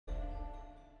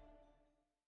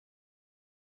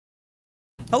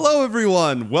Hello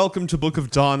everyone! Welcome to Book of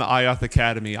Dawn IOTH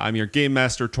Academy. I'm your Game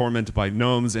Master tormented by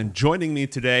gnomes, and joining me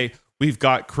today, we've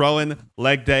got Crowan,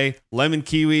 Leg Day, Lemon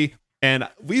Kiwi, and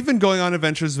we've been going on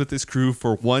adventures with this crew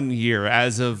for 1 year,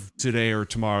 as of today or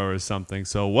tomorrow or something.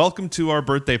 So welcome to our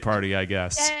birthday party, I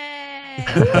guess. Yay!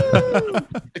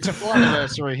 It's a full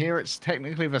anniversary here. It's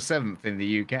technically the 7th in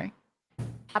the UK.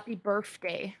 Happy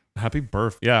birthday. Happy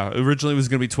birth. Yeah, originally it was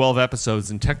going to be 12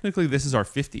 episodes, and technically this is our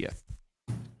 50th.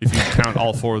 If you count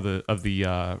all four of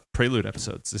the Prelude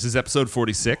episodes. This is episode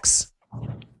 46.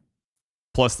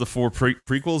 Plus the 4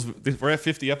 prequels. We're at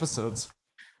 50 episodes.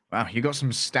 Wow, you got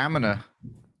some stamina.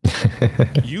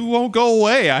 You won't go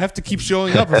away. I have to keep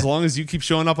showing up as long as you keep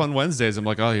showing up on Wednesdays. I'm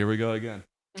like, oh, here we go again.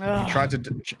 You tried to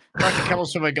kill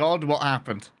us from a god. What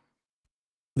happened?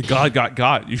 The god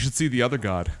got. You should see the other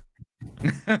god.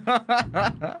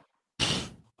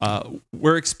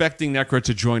 We're expecting Anacra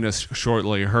to join us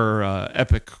shortly. Her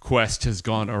epic quest has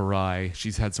gone awry.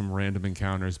 She's had some random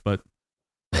encounters, but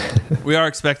we are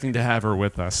expecting to have her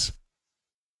with us.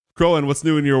 Crowan, what's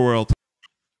new in your world?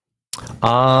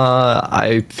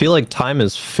 I feel like time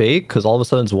is fake because all of a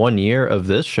sudden it's 1 year of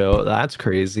this show. That's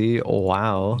crazy.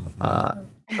 Wow. A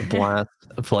blast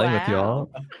playing with y'all.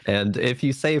 And if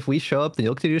we show up, then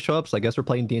you'll continue to show up. So I guess we're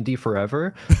playing D&D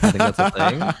forever. I think that's a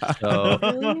thing.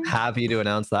 So happy to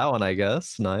announce that one, I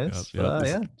guess. Nice. Yep,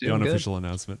 Yeah, the unofficial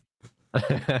announcement.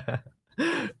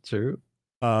 True.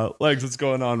 Legs, what's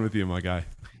going on with you, my guy?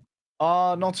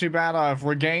 Not too bad. I've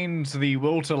regained the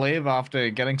will to live after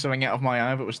getting something out of my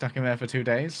eye that was stuck in there for 2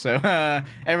 days. So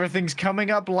everything's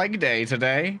coming up leg day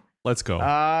today. Let's go.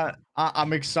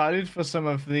 I'm excited for some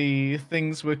of the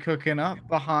things we're cooking up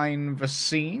behind the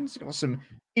scenes. Got some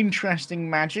interesting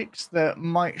magics that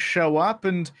might show up,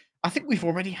 and I think we've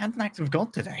already had an act of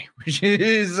God today, which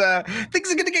is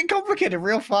things are going to get complicated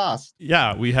real fast.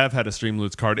 Yeah, we have had a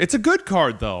Streamloots card. It's a good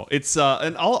card though. It's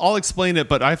and I'll explain it,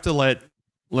 but I have to let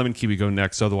Lemon Kiwi go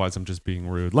next, otherwise I'm just being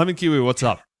rude. Lemon Kiwi, what's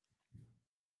up?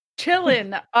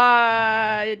 Chillin'.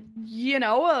 You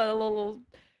know, a little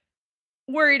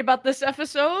worried about this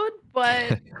episode,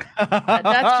 but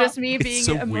that's just me being It's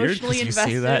so weird emotionally you invested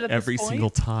say that at every this single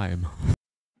point. time.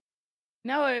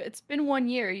 No, it's been 1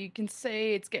 year. You can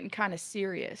say it's getting kind of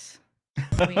serious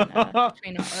between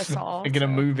us all. Thinking of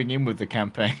moving in with the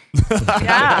campaign.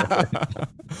 Yeah.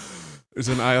 There's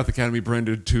an IOTH Academy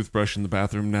branded toothbrush in the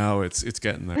bathroom now. It's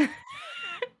getting there.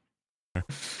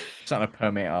 Starting to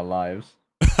permeate our lives.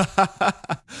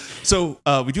 So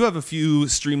we do have a few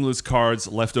Streamloots cards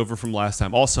left over from last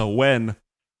time. Also,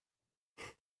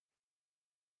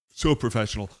 so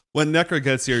professional. When Anacra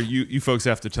gets here, you folks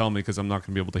have to tell me because I'm not going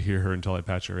to be able to hear her until I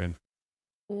patch her in.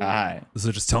 Alright.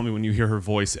 So just tell me when you hear her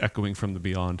voice echoing from the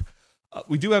beyond.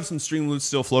 We do have some Streamloots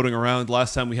still floating around.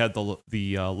 Last time we had the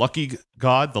lucky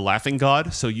god, the laughing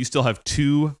god. So you still have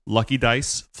 2 lucky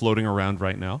dice floating around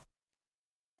right now.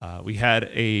 We had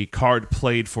a card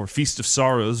played for Feast of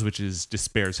Sorrows, which is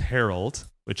Despair's Herald,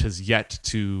 which has yet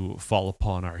to fall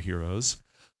upon our heroes.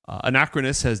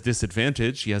 Anachronus has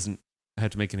disadvantage. He hasn't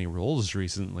had to make any rolls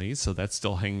recently, so that's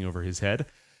still hanging over his head.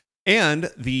 And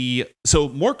so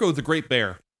Morco the Great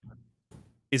Bear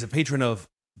is a patron of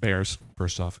bears,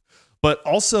 first off, but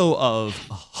also of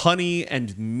honey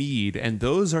and mead, and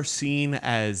those are seen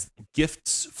as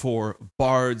gifts for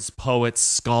bards,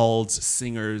 poets, skalds,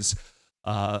 singers.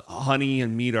 Honey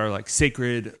and mead are like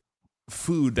sacred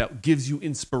food that gives you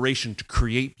inspiration to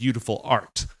create beautiful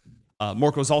art.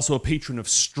 Morco is also a patron of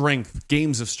strength,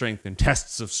 games of strength, and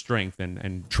tests of strength,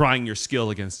 and trying your skill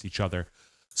against each other.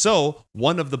 So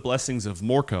one of the blessings of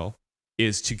Morco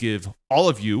is to give all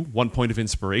of you 1 point of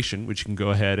inspiration, which you can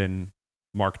go ahead and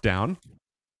mark down.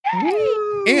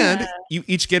 And you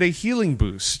each get a healing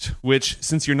boost, which,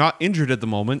 since you're not injured at the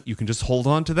moment, you can just hold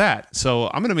on to that. So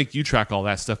I'm going to make you track all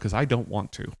that stuff because I don't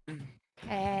want to.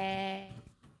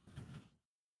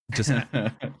 Just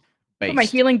Put my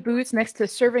healing boots next to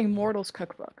Serving Mortals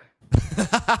cookbook.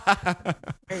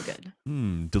 Very good.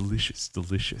 Delicious,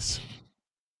 delicious.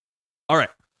 All right.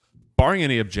 Barring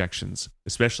any objections,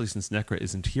 especially since Anacra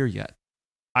isn't here yet,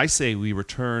 I say we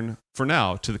return, for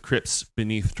now, to the crypts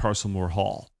beneath Tarselmoor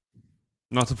Hall.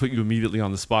 Not to put you immediately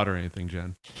on the spot or anything,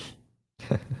 Jen.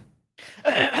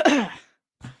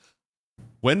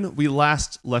 When we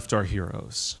last left our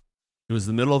heroes, it was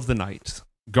the middle of the night.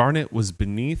 Garnet was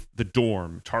beneath the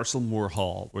dorm, Tarselmoor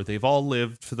Hall, where they've all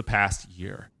lived for the past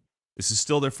year. This is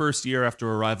still their first year after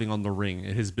arriving on the ring.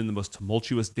 It has been the most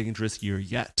tumultuous, dangerous year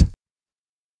yet.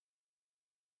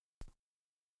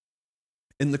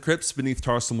 In the crypts beneath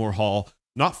Tarselmoor Hall,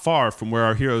 not far from where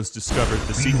our heroes discovered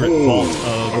the secret vault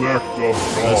of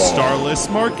the Starless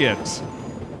Market.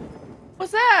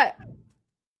 What's that?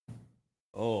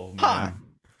 Oh Huh. man.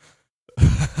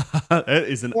 That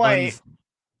is an Wait.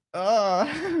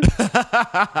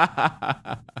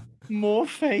 More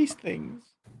face things.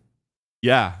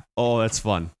 Yeah. Oh, that's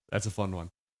fun. That's a fun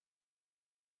one.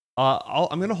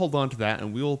 I'm gonna hold on to that,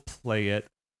 and we'll play it.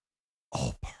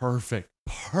 Oh, perfect.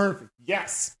 Perfect.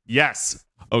 Yes. Yes.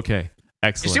 Okay. You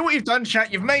Excellent. see what you've done,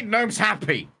 chat? You've made gnomes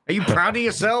happy. Are you proud of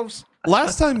yourselves?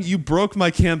 Last time you broke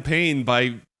my campaign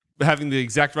by having the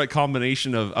exact right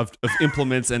combination of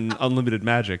implements and unlimited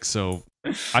magic, so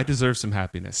I deserve some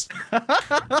happiness.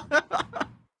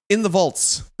 In the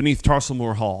vaults beneath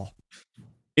Tarselmoor Hall,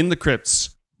 in the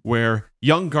crypts where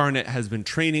young Garnet has been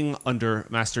training under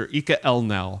Master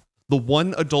Elnao, the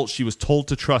one adult she was told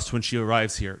to trust when she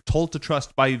arrives here, told to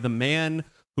trust by the man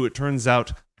who it turns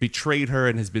out betrayed her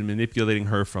and has been manipulating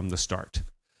her from the start.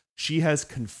 She has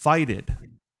confided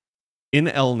in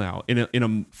Elnao, in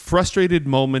a frustrated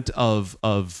moment of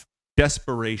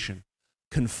desperation,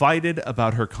 confided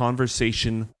about her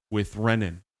conversation with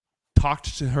Rennyn,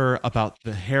 talked to her about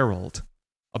the Herald,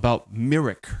 about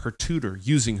Myrick, her tutor,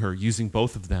 using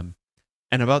both of them,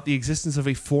 and about the existence of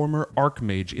a former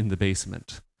Archmage in the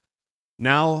basement.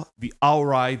 Now, the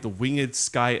Aurai, the winged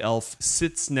sky elf,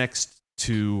 sits next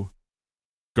to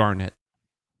Garnet,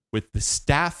 with the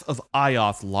staff of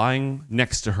IOTH lying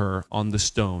next to her on the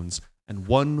stones, and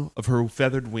one of her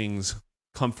feathered wings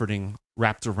comforting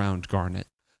wrapped around Garnet.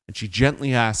 And she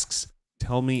gently asks,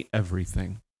 "Tell me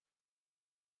everything."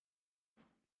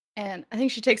 And I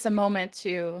think she takes a moment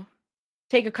to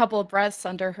take a couple of breaths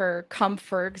under her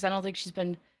comfort, because I don't think she's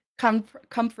been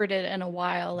comforted in a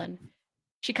while. And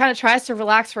she kind of tries to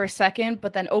relax for a second,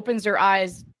 but then opens her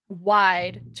eyes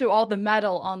wide to all the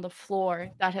metal on the floor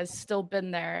that has still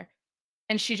been there.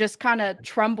 And she just kind of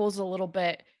trembles a little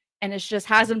bit, and it just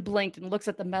hasn't blinked and looks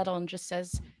at the metal and just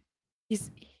says,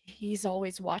 he's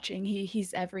always watching.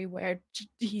 He's everywhere.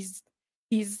 He's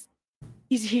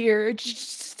here.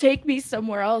 Just take me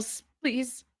somewhere else,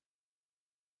 please.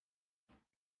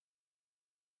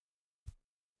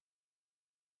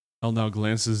 Elnao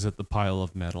glances at the pile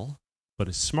of metal, but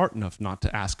is smart enough not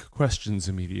to ask questions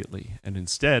immediately, and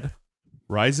instead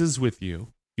rises with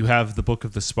you. You have the Book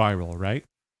of the Spiral, right?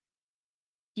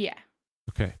 Yeah.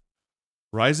 Okay.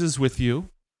 Rises with you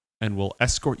and will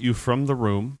escort you from the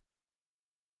room,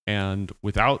 and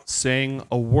without saying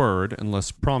a word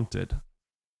unless prompted,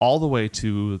 all the way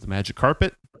to the magic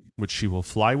carpet, which she will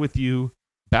fly with you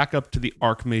back up to the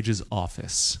Archmage's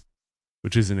office,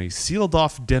 which is in a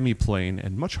sealed-off demiplane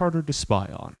and much harder to spy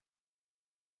on.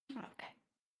 Okay.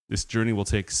 This journey will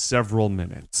take several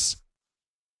minutes.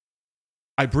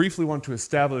 I briefly want to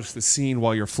establish the scene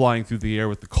while you're flying through the air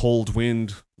with the cold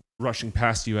wind rushing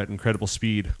past you at incredible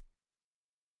speed.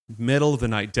 Middle of the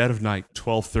night, dead of night,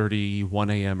 12:30, 1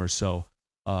 a.m. or so.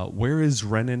 Where is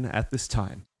Rennyn at this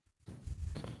time?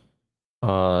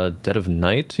 Dead of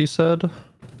night, he said?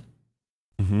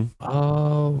 Mm-hmm.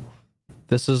 Oh,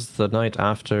 this is the night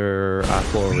after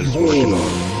Athalor was working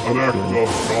on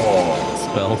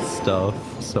spell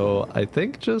stuff. So I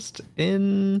think just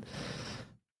in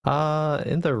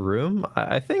the room,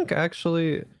 I think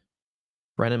actually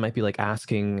Rennyn might be like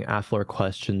asking Athalor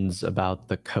questions about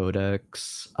the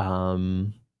codex.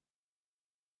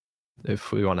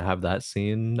 If we want to have that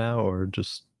scene now, or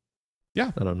just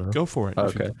Yeah, I don't know. go for it.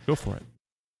 Okay. Go for it.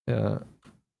 Yeah,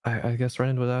 I guess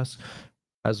Rennyn would ask,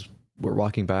 as we're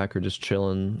walking back or just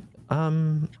chilling,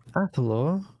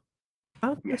 Athalor,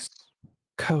 Yes.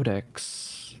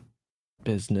 codex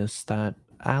business that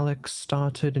Alex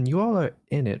started, and you all are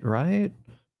in it, right?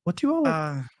 What do you all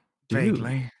do?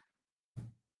 Vaguely.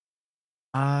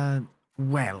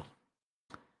 Well,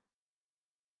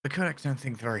 the Codex don't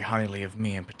think very highly of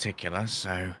me in particular,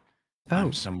 so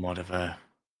I'm somewhat of a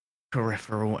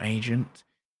peripheral agent.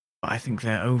 But I think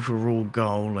their overall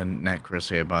goal, and Necra's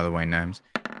here, by the way, names,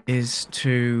 is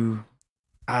to,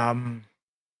 I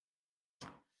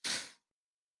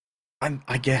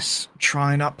guess,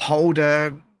 try and uphold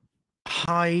a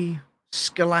high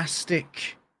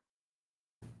scholastic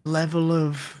level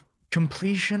of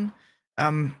completion.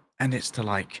 And it's to,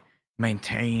 like,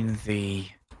 maintain the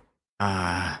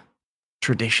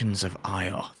traditions of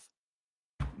IOTH.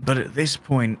 But at this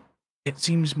point, it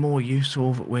seems more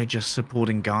useful that we're just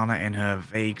supporting Garnet in her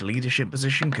vague leadership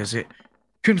position, because it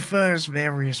confers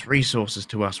various resources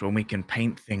to us when we can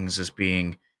paint things as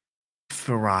being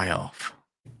for IOTH.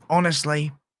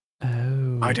 Honestly,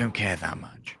 I don't care that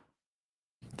much.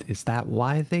 Is that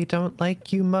why they don't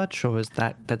like you much, or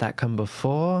did that come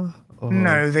before? Or...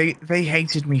 No, they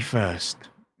hated me first.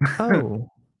 Oh.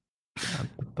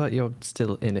 But you're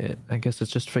still in it. I guess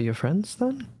it's just for your friends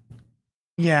then?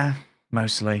 Yeah,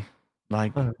 mostly.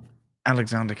 Like,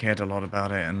 Alexander cared a lot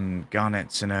about it, and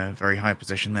Garnet's in a very high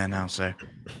position there now, so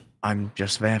I'm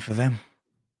just there for them.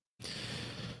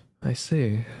 I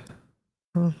see.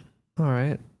 Well, all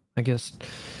right. I guess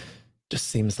just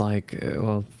seems like,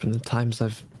 well, from the times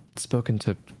I've spoken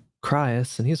to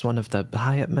Cryus, and he's one of the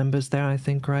Hyatt members there, I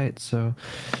think, right? So,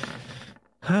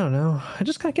 I don't know.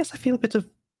 I guess I feel a bit of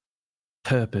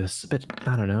purpose, a bit,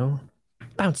 I don't know,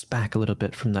 bounce back a little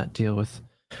bit from that deal with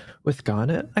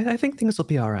Garnet. I think things will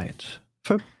be all right.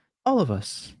 For all of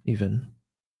us, even.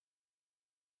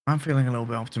 I'm feeling a little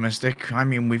bit optimistic. I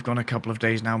mean, we've gone a couple of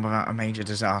days now without a major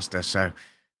disaster, so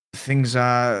things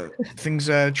are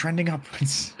trending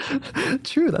upwards.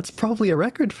 True, that's probably a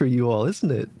record for you all,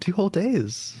 isn't it? 2 whole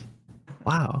days.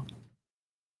 Wow.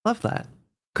 Love that.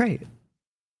 Great.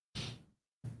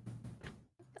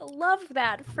 Love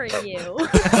that for you.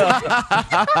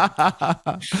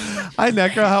 Hi,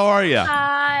 Anacra. How are you?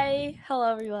 Hi.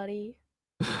 Hello, everybody.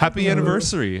 Happy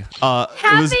anniversary.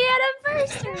 Happy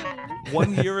anniversary.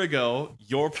 1 year ago,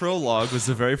 your prologue was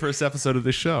the very first episode of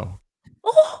this show.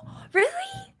 Oh, really?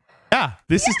 Yeah,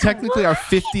 this is technically our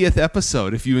 50th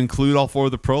episode if you include all 4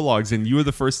 of the prologues, and you were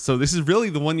the first. So this is really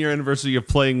the 1 year anniversary of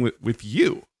playing with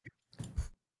you.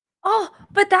 Oh,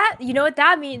 but that, you know what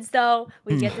that means, though?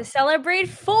 We get to celebrate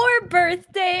 4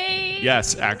 birthdays.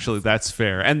 Yes, actually, that's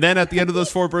fair. And then at the end of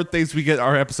those 4 birthdays, we get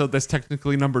our episode that's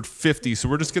technically numbered 50. So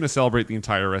we're just going to celebrate the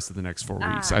entire rest of the next 4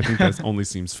 weeks. I think that only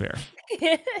seems fair.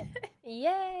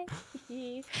 Yay.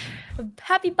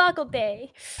 Happy Boggle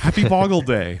Day. Happy Boggle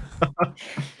Day.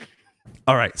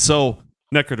 All right. So,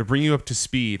 Anacra, to bring you up to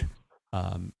speed,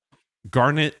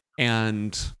 Garnet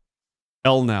and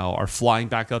Elnao are flying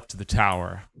back up to the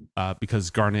tower because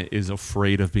Garnet is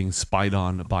afraid of being spied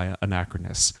on by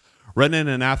Anacronus. Rennyn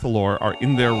and Athalor are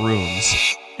in their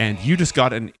rooms, and you just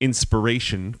got an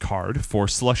inspiration card for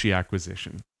Slushy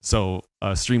acquisition. So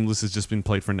Streamless has just been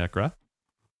played for Anacra.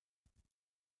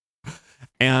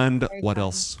 And what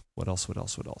else?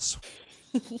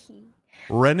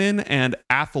 Rennyn and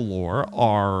Athalor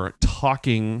are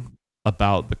talking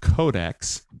about the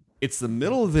Codex. It's the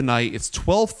middle of the night. It's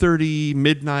 12:30,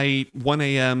 midnight, 1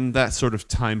 a.m., that sort of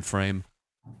time frame.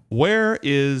 Where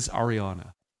is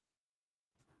Arianna?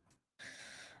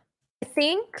 I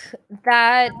think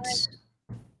that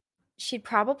she'd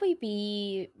probably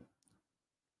be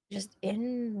just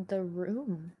in the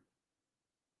room.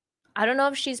 I don't know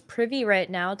if she's privy right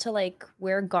now to like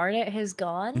where Garnet has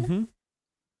gone.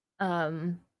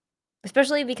 Mm-hmm.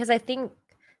 Especially because I think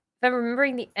if I'm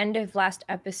remembering the end of last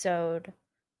episode,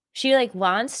 she like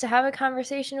wants to have a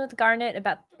conversation with Garnet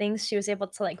about things she was able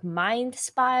to like mind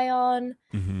spy on,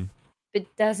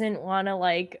 but doesn't want to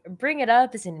like bring it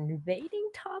up as an invading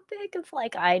topic of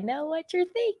like, I know what you're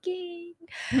thinking.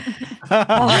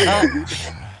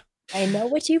 I know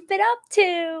what you've been up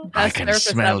to. I can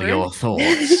smell your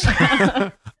thoughts.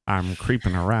 I'm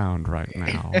creeping around right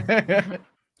now.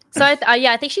 So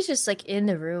I think she's just like in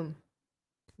the room,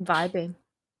 vibing.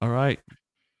 All right.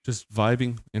 Just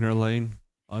vibing in her lane,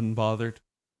 unbothered.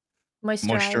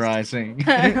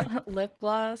 Moisturizing. Lip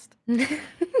gloss.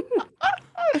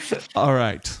 All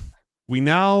right. We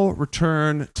now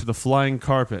return to the flying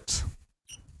carpet.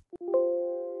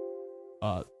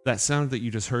 That sound that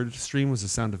you just heard stream was the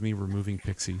sound of me removing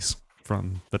pixies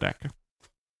from the deck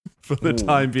for the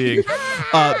time being.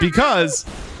 Because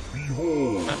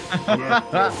we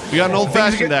got an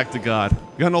old-fashioned act of God.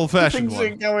 We got an old-fashioned Things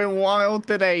one. are going wild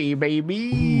today,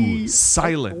 baby. Ooh,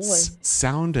 silence.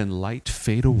 Sound and light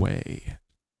fade away.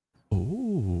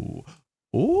 Ooh.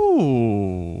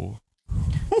 Ooh.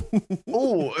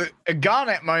 Oh, a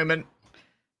Garnet moment.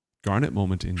 Garnet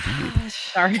moment indeed.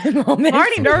 Sorry, moment. I'm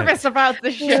already nervous about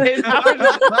this shit.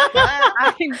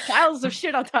 I think piles of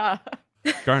shit on top.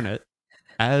 Garnet,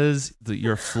 as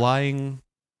you're flying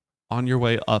on your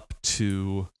way up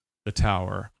to the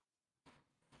tower,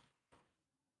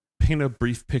 paint a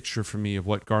brief picture for me of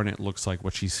what Garnet looks like,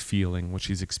 what she's feeling, what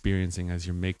she's experiencing as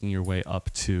you're making your way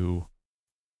up to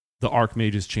the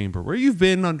Archmage's chamber, where you've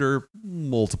been under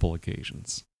multiple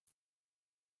occasions.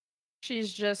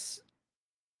 She's just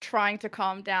trying to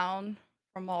calm down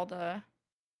from all the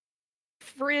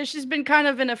she's been kind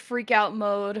of in a freak out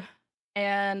mode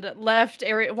and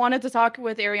wanted to talk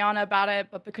with Arianna about it,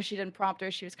 but because she didn't prompt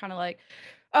her, she was kind of like,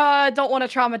 don't want to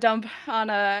trauma dump on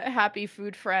a happy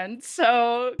food friend,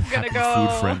 so gonna go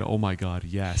food friend. Oh my god,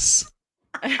 yes.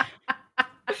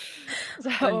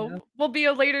 So will be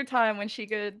a later time when she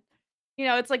could,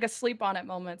 it's like a sleep on it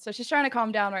moment. So she's trying to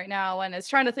calm down right now and is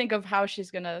trying to think of how she's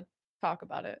gonna talk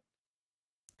about it.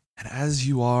 And as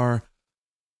you are,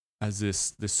 as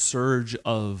this surge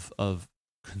of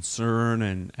concern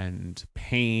and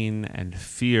pain and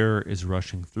fear is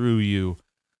rushing through you.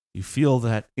 You feel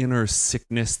that inner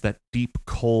sickness, that deep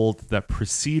cold that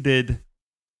preceded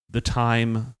the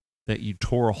time that you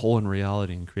tore a hole in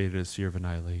reality and created a sphere of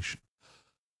annihilation.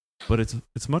 But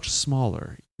it's much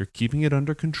smaller. You're keeping it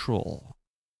under control.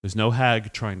 There's no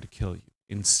hag trying to kill you.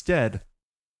 Instead,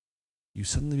 you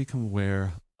suddenly become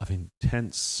aware of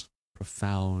intense,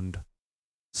 profound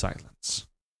silence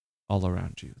all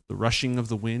around you. The rushing of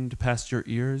the wind past your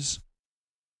ears,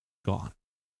 gone.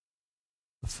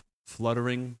 The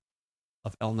fluttering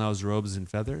of Elnao's robes and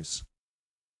feathers,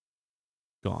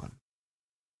 gone.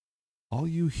 All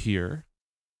you hear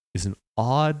is an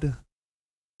odd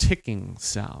ticking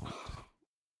sound.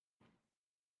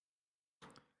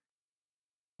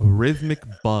 A rhythmic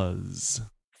buzz.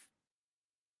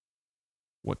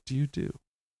 What do you do?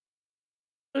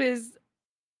 Is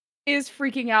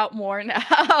freaking out more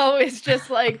now. It's just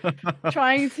like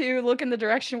trying to look in the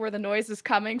direction where the noise is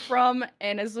coming from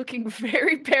and is looking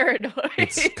very paranoid.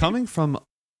 It's coming from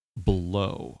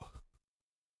below.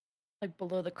 Like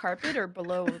below the carpet or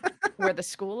below where the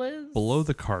school is? Below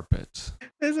the carpet.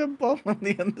 There's a bomb on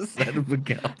the underside of the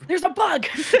cup. There's a bug.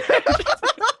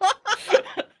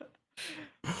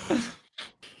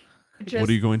 What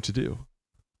are you going to do?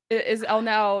 Is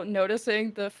Elnao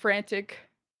noticing the frantic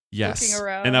Yes. looking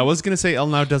around? And I was going to say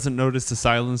Elnao doesn't notice the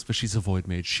silence, but she's a void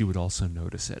mage. She would also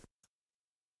notice it.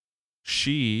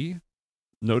 She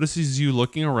notices you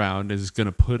looking around, is going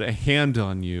to put a hand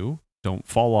on you, don't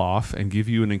fall off, and give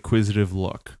you an inquisitive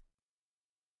look.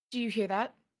 Do you hear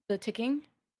that? The ticking?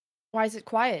 Why is it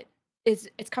quiet? It's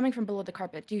coming from below the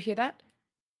carpet. Do you hear that?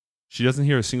 She doesn't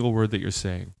hear a single word that you're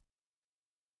saying.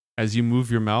 As you move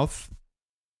your mouth,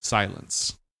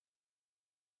 silence.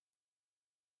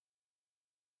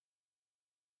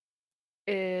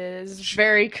 Is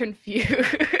very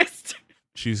confused.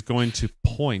 She's going to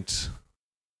point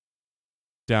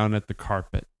down at the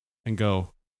carpet and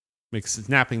go, make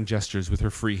snapping gestures with her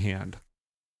free hand.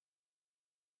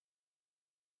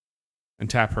 And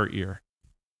tap her ear.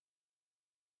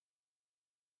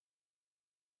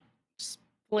 Just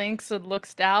blinks and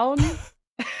looks down.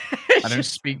 I don't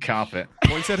speak carpet.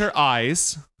 Points at her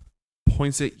eyes,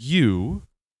 points at you,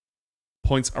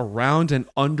 points around and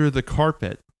under the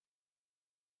carpet,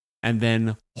 and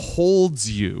then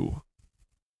holds you.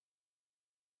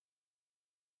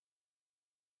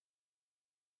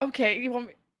 Okay, you want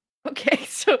me? Okay,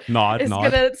 so Nod.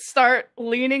 gonna start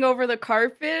leaning over the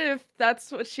carpet if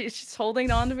that's what she's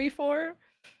holding on to me for.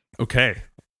 Okay.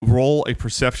 Roll a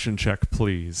perception check,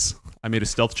 please. I made a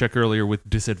stealth check earlier with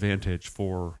disadvantage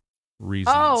for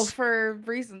reasons. Oh, for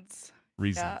reasons.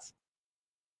 Reasons. Yeah.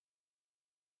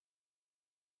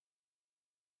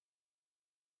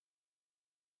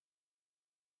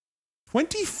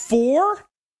 24?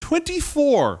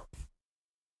 24.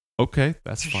 Okay,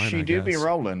 that's fine. She I do be guess.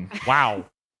 rolling. Wow.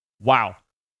 Wow.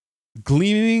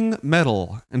 Gleaming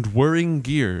metal and whirring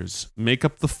gears make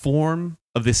up the form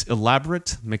of this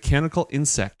elaborate mechanical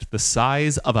insect the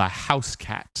size of a house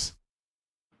cat.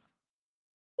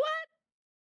 What?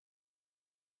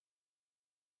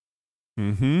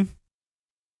 Mm-hmm.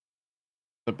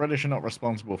 The British are not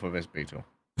responsible for this beetle.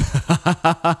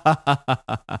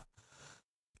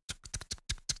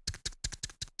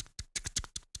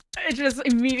 It just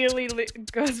immediately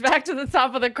goes back to the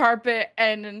top of the carpet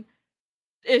and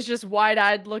is just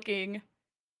wide-eyed looking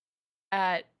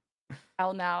at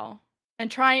Elnao and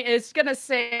trying. It's gonna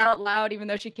say out loud, even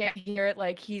though she can't hear it,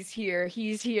 like he's here,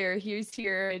 he's here, he's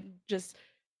here, and just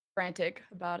frantic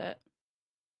about it.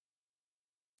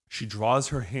 She draws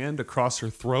her hand across her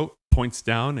throat, points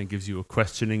down, and gives you a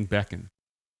questioning beckon.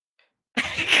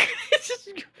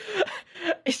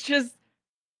 It's just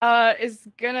is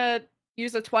gonna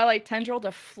use a Twilight Tendril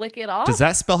to flick it off. Does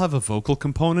that spell have a vocal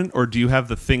component, or do you have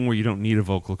the thing where you don't need a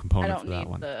vocal I component don't for that need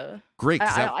one? the. Great.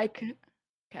 'Cause I can.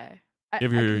 Okay. you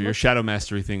have your Shadow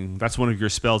Mastery thing. That's one of your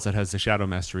spells that has the Shadow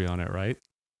Mastery on it, right?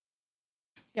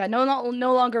 Yeah, no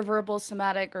longer verbal,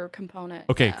 somatic, or component.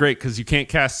 Okay, yeah. great, because you can't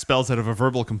cast spells that have a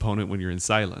verbal component when you're in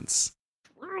silence.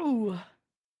 True.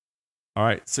 All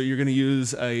right, so you're going to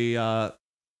use a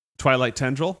Twilight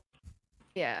Tendril.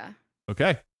 Yeah.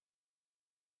 Okay.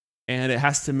 And it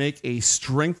has to make a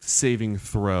strength saving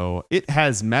throw. It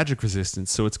has magic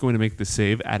resistance, so it's going to make the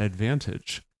save at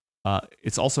advantage.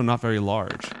 It's also not very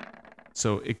large.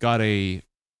 So it got a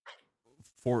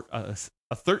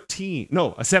 13.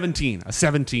 No, a 17. A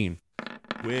 17.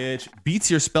 Which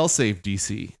beats your spell save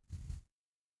DC.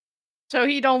 So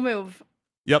he don't move.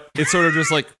 Yep. It's sort of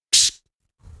just like...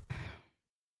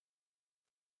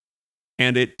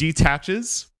 And it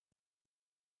detaches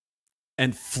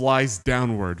and flies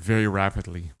downward very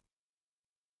rapidly.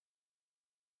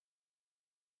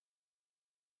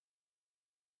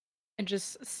 And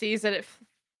just sees that it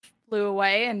flew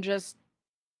away and just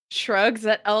shrugs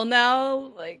at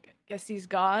Elnao, like, guess he's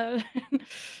God.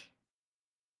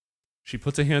 She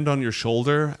puts a hand on your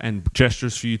shoulder and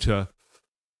gestures for you to...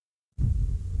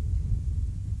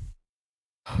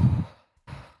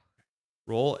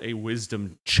 Roll a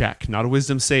wisdom check. Not a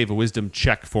wisdom save, a wisdom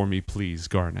check for me, please,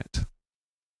 Garnet.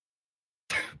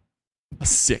 A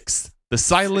 6. The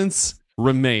silence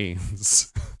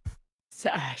remains.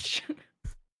 Sash.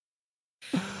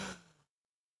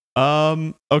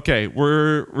 Okay,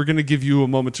 we're gonna give you a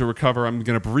moment to recover. I'm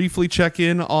gonna briefly check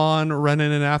in on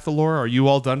Rennyn and Athalor. Are you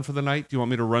all done for the night? Do you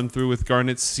want me to run through with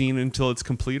Garnet's scene until it's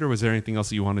complete, or was there anything else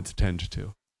that you wanted to tend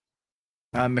to?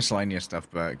 Miscellaneous stuff,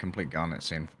 but complete Garnet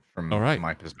scene from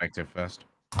my perspective first.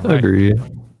 Agree.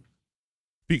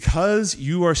 Because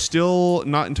you are still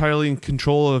not entirely in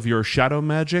control of your shadow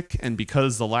magic, and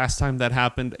because the last time that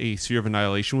happened, a Sphere of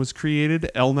Annihilation was created,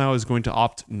 Elnao is going to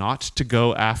opt not to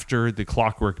go after the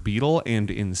Clockwork Beetle, and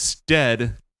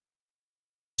instead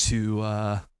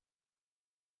to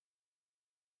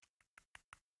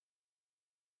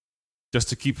just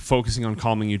to keep focusing on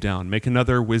calming you down. Make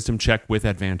another wisdom check with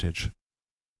advantage.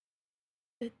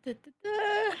 A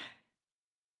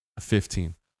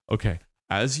 15. Okay.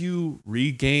 As you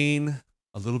regain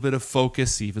a little bit of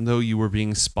focus, even though you were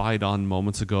being spied on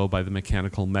moments ago by the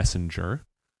mechanical messenger,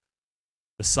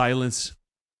 the silence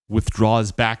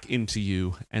withdraws back into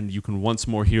you, and you can once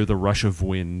more hear the rush of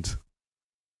wind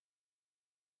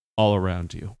all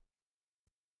around you.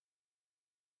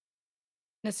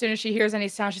 And as soon as she hears any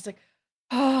sound, she's like,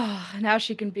 oh, now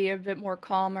she can be a bit more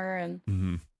calmer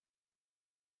and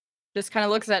just kind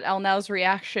of looks at Elnao's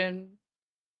reaction.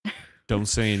 Don't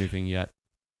say anything yet.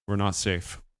 We're not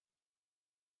safe.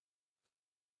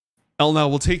 Elnao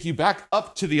will take you back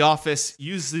up to the office,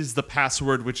 uses the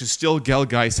password, which is still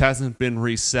Gelgeist, hasn't been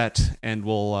reset, and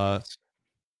will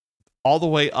all the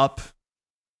way up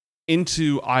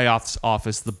into IOTH's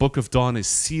office. The Book of Dawn is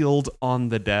sealed on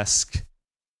the desk,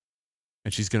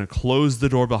 and she's going to close the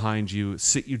door behind you,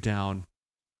 sit you down,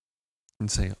 and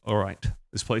say, all right,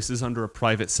 this place is under a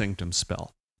private sanctum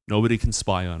spell. Nobody can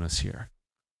spy on us here.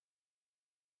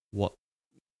 What?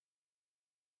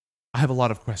 I have a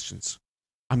lot of questions.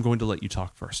 I'm going to let you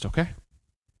talk first, okay?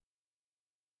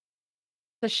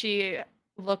 Does she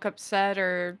look upset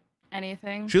or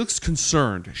anything? She looks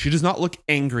concerned. She does not look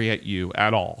angry at you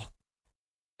at all.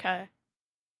 Okay.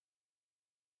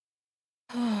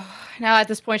 Now at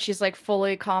this point, she's like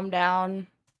fully calmed down.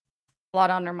 A lot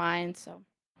on her mind, so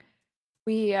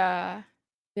we have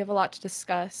a lot to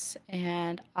discuss,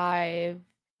 and I've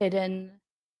hidden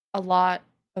a lot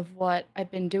of what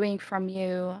I've been doing from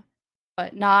you,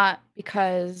 but not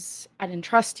because I didn't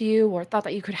trust you or thought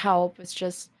that you could help. It's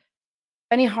just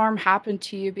if any harm happened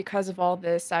to you because of all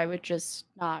this, I would just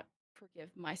not forgive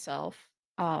myself.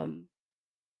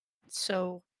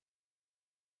 So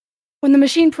when the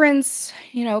Machine Prince,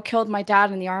 killed my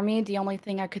dad in the army, the only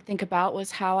thing I could think about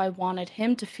was how I wanted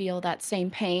him to feel that same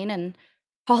pain, and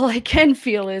all I can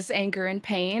feel is anger and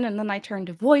pain. And then I turned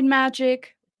to void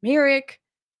magic, Myric.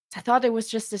 I thought it was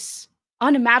just this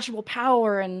unimaginable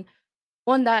power and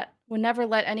one that would never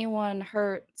let anyone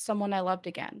hurt someone I loved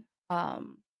again. I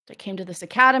came to this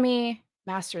academy,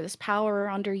 master this power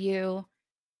under you.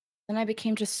 Then I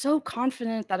became just so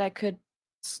confident that I could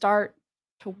start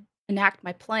to enact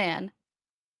my plan.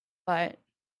 But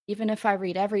even if I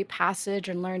read every passage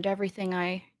and learned everything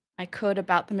I could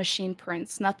about the Machine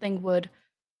Prince, nothing would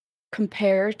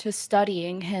compare to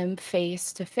studying him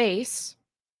face to face.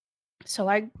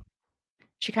 So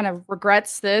she kind of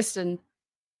regrets this, and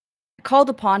I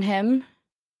called upon him,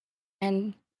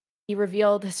 and he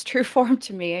revealed his true form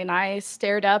to me, and I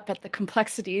stared up at the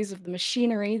complexities of the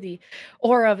machinery, the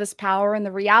aura of his power, and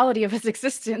the reality of his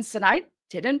existence, and I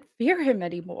didn't fear him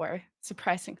anymore.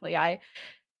 Surprisingly, I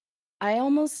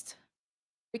almost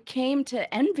became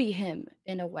to envy him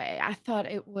in a way. I thought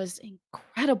it was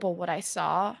incredible what I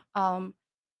saw. I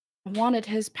wanted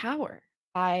his power.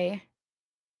 I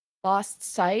lost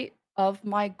sight of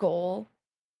my goal,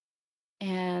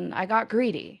 and I got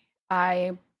greedy.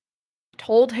 I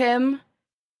told him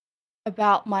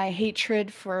about my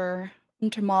hatred for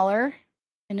Untermaler,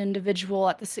 an individual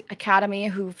at the academy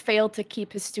who failed to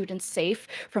keep his students safe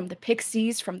from the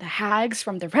pixies, from the hags,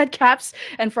 from the redcaps,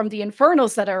 and from the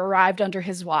infernals that arrived under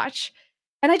his watch.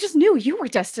 And I just knew you were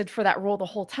destined for that role the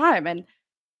whole time. And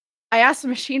I asked the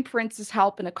Machine Prince's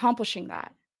help in accomplishing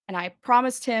that. And I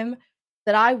promised him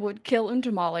that I would kill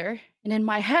Untermaler. And in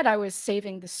my head, I was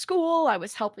saving the school, I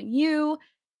was helping you.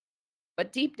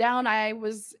 but deep down, I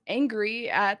was angry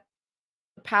at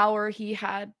the power he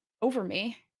had over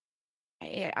me.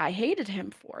 I hated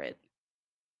him for it.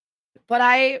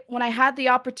 But when I had the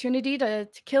opportunity to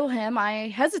kill him, I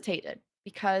hesitated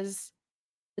because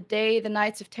the day the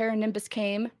Knights of Terra Nimbus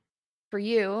came for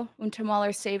you,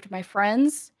 Untamalur saved my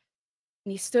friends,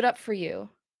 and he stood up for you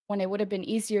when it would have been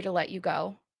easier to let you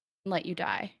go and let you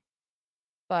die.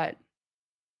 But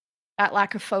that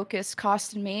lack of focus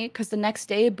costed me because the next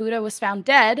day Buddha was found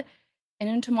dead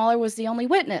and Untamalur was the only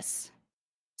witness.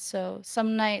 So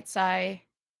some nights I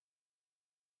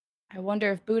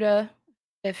wonder if Buddha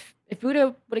would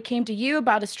have came to you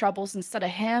about his troubles instead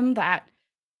of him, that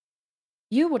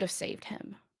you would have saved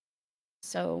him.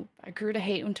 So I grew to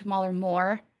hate Untamalur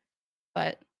more,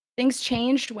 but things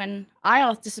changed when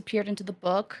IOTH disappeared into the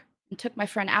book and took my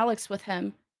friend Alex with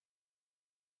him,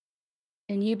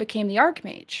 and you became the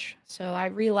Archmage. So I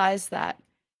realized that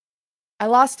I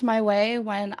lost my way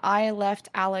when I left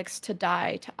Alex to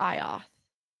die to IOTH.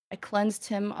 I cleansed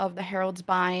him of the Herald's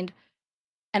Bind,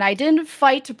 and I didn't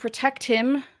fight to protect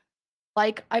him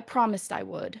like I promised I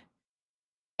would.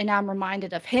 And I'm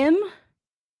reminded of him,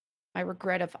 my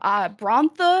regret of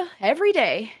Brontha every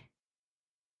day.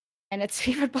 And it's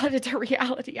even but into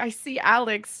reality. I see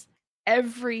Alex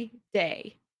every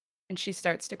day. And she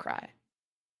starts to cry.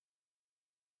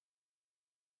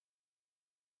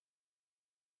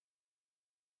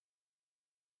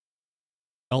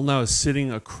 Elnao is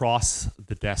sitting across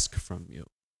the desk from you.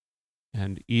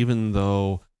 And even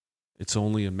though it's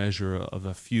only a measure of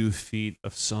a few feet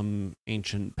of some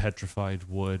ancient petrified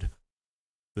wood,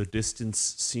 the distance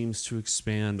seems to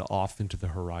expand off into the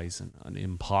horizon, an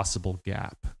impossible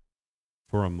gap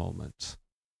for a moment.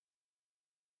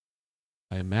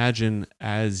 I imagine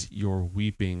as you're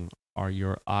weeping, are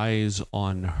your eyes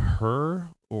on her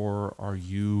or are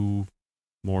you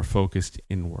more focused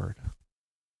inward?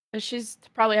 She's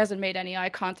probably hasn't made any eye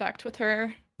contact with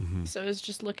her, Mm-hmm. so is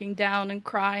just looking down and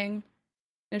crying.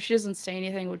 And if she doesn't say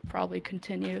anything, would probably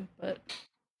continue, but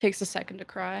takes a second to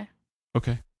cry.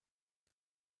 Okay.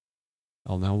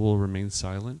 Elnao will remain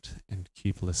silent and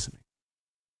keep listening.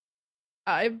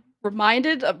 I'm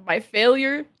reminded of my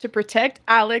failure to protect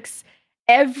Alex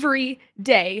every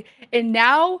day, and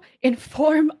now in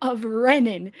form of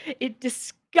Rennyn. It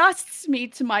disgusts me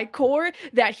to my core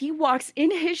that he walks in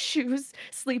his shoes,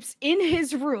 sleeps in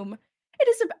his room. It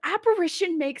is an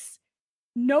apparition makes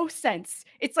no sense.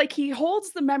 It's like he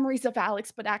holds the memories of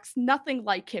Alex but acts nothing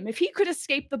like him. If he could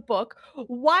escape the book,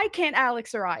 why can't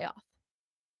Alex or Ioth?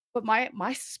 But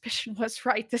my suspicion was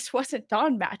right. This wasn't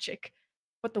Dawn magic,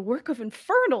 but the work of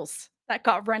Infernals that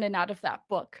got Rennyn out of that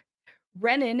book.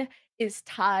 Rennyn is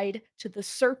tied to the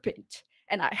serpent.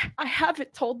 And I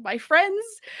haven't told my friends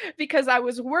because I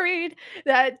was worried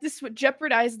that this would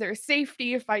jeopardize their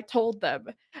safety if I told them.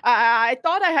 I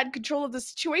thought I had control of the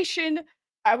situation.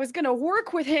 I was going to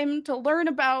work with him to learn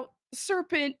about the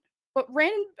serpent, but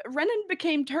Rennyn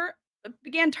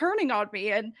began turning on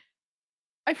me, and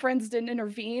my friends didn't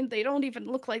intervene. They don't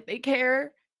even look like they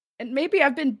care. And maybe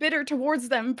I've been bitter towards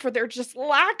them for their just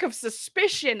lack of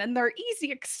suspicion and their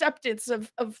easy acceptance of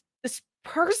this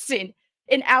person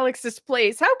in Alex's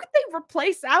place. How could they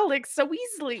replace Alex so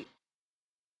easily?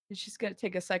 And she's going to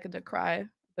take a second to cry a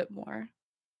bit more.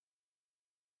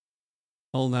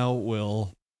 Elnao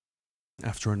will,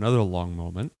 after another long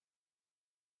moment,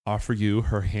 offer you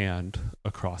her hand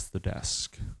across the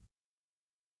desk.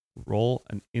 Roll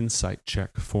an insight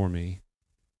check for me,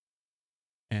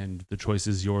 and the choice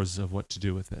is yours of what to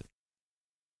do with it.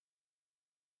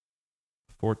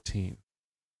 14.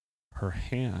 Her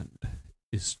hand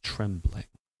is trembling.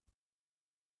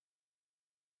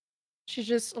 She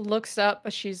just looks up,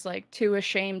 but she's like too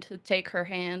ashamed to take her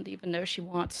hand, even though she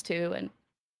wants to. And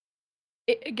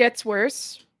it gets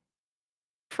worse.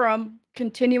 From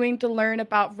continuing to learn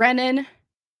about Rennyn,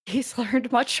 he's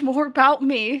learned much more about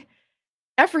me.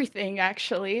 Everything,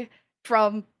 actually.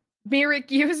 From Myrick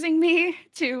using me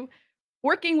to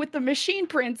working with the machine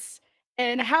prints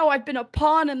and how I've been a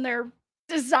pawn in their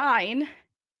design.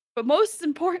 But most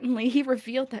importantly, he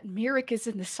revealed that Myrick is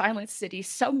in the Silent City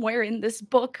somewhere in this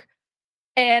book.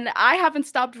 And I haven't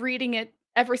stopped reading it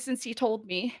ever since he told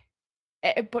me.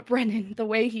 But Rennyn, the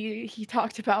way he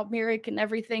talked about Myrick and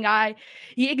everything,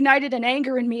 he ignited an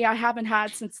anger in me I haven't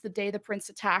had since the day the prince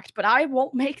attacked. But I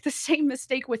won't make the same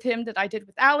mistake with him that I did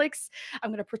with Alex.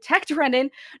 I'm gonna protect Rennyn,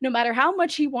 no matter how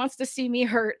much he wants to see me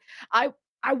hurt. I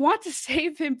want to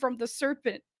save him from the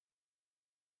serpent.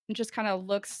 And just kind of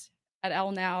looks at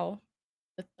Elnao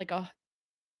with like a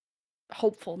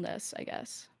hopefulness, I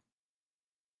guess.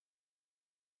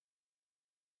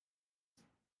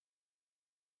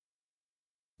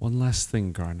 One last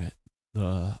thing, Garnet.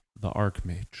 The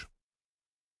Archmage.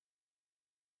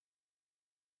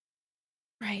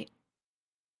 Right.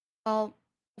 Well,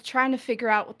 trying to figure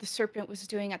out what the serpent was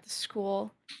doing at the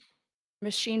school,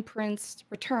 Machine Prince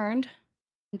returned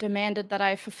and demanded that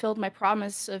I fulfilled my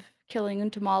promise of killing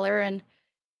Untamaler, and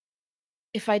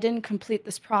if I didn't complete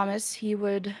this promise, he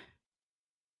would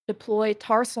deploy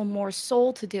Tarselmore's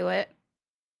soul to do it.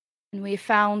 And we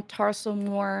found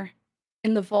Tarselmore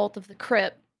in the vault of the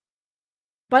crypt.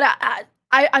 But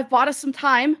I bought us some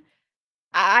time.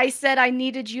 I said I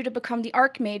needed you to become the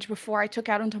Archmage before I took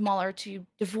out Untamaler to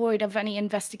devoid of any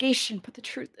investigation. But the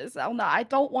truth is, Elna, I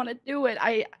don't want to do it.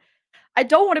 I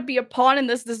don't want to be a pawn in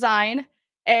this design.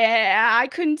 I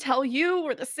couldn't tell you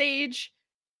or the Sage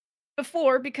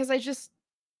before because I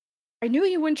knew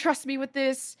you wouldn't trust me with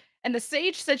this. And the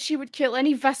Sage said she would kill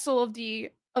any vessel of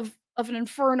an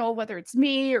Infernal, whether it's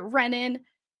me or Rennyn.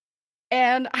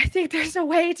 And I think there's a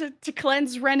way to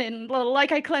cleanse Rennyn,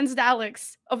 like I cleansed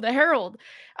Alex of the Herald.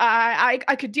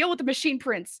 I could deal with the Machine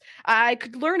Prince. I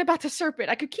could learn about the Serpent.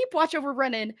 I could keep watch over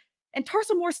Rennyn. And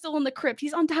Tarselmore's still in the crypt.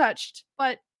 He's untouched.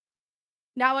 But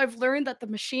now I've learned that the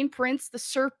Machine Prince, the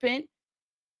Serpent,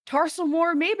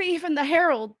 Tarselmore, maybe even the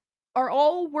Herald, are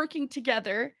all working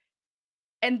together.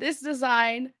 And this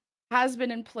design has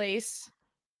been in place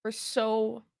for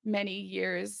so many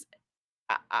years.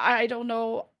 I don't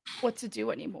know what to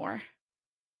do anymore.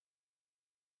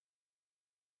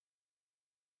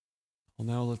 Well,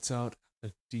 now let's out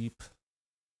a deep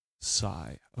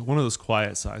sigh. One of those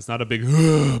quiet sighs, not a big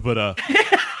but a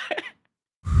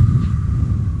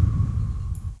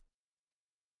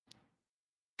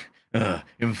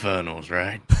Infernals,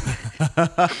 right?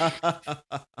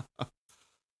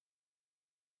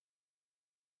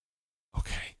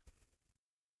 Okay.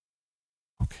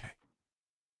 Okay.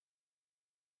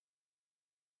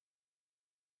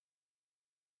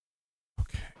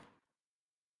 Okay.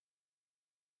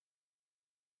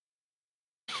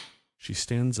 She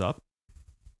stands up.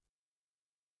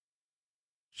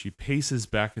 She paces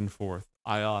back and forth,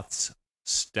 IOTH's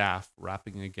staff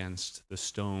rapping against the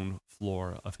stone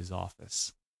floor of his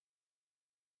office.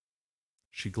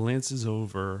 She glances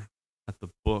over at the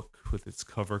book with its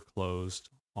cover closed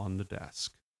on the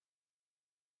desk.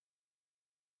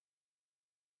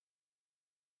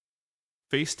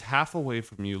 Faced half away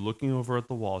from you, looking over at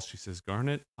the wall, she says,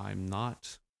 Garnet, I'm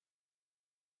not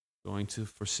going to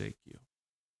forsake you.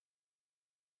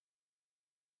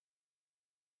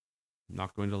 I'm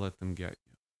not going to let them get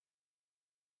you.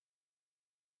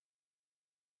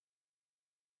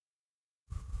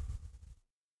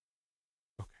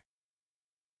 Okay.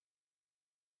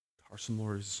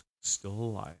 Tarselmore is still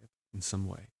alive in some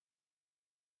way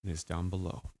and is down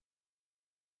below.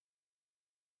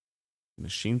 The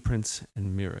Machine Prince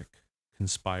and Myrick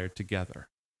conspired together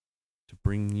to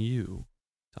bring you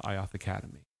to IOTH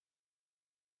Academy.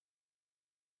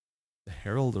 The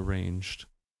Herald arranged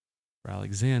for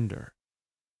Alexander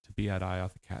to be at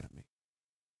IOTH Academy.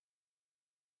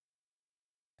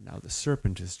 And now the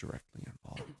Serpent is directly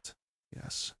involved.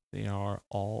 Yes, they are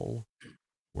all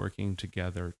working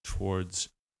together towards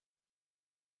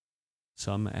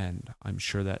some end. I'm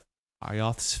sure that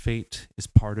IOTH's fate is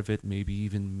part of it. Maybe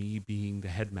even me being the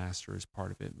headmaster is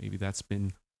part of it. Maybe that's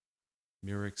been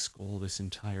Myrick's goal this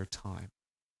entire time.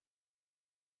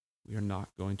 We are not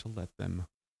going to let them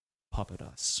puppet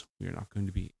us. We are not going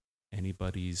to be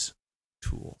anybody's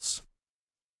tools.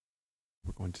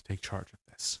 We're going to take charge of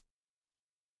this.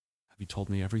 Have you told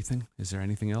me everything? Is there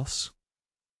anything else?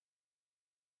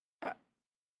 I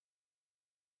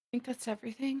think that's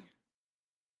everything.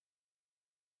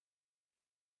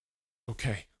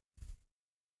 Okay.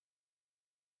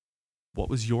 What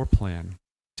was your plan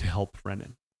to help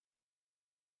Rennyn?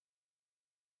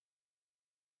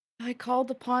 I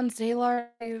called upon Zalar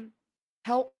to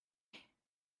help,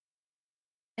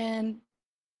 and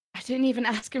I didn't even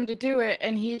ask him to do it,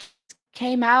 and he just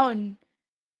came out and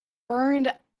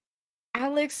burned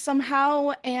Alex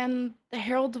somehow, and the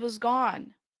Herald was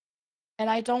gone. And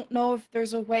I don't know if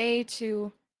there's a way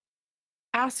to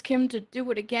ask him to do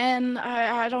it again.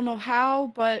 I don't know how,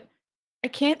 but I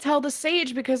can't tell the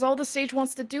Sage because all the Sage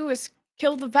wants to do is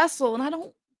kill the vessel, and I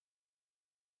don't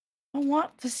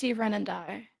want to see Rennyn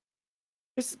die.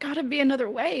 There's gotta be another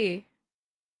way.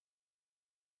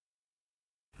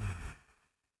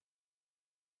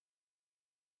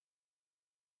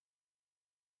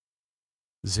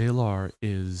 Zalar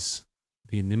is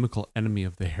the inimical enemy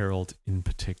of the Herald in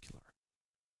particular.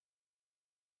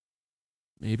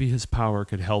 Maybe his power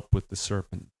could help with the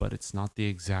Serpent, but it's not the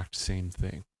exact same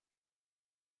thing.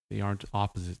 They aren't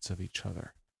opposites of each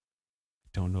other. I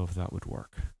don't know if that would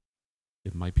work.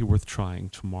 it might be worth trying.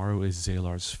 Tomorrow is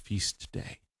Zalar's feast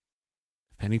day.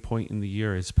 If any point in the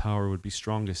year his power would be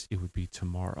strongest, it would be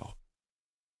tomorrow.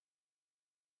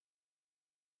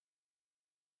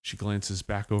 She glances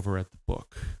back over at the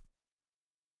book.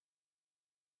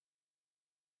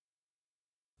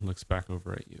 And looks back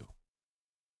over at you.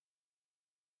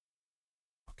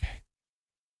 Okay.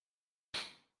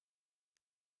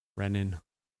 Rennyn,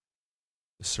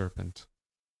 the serpent,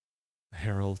 the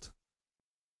herald,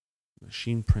 the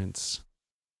machine prince,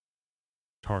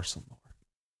 Tarsalmor.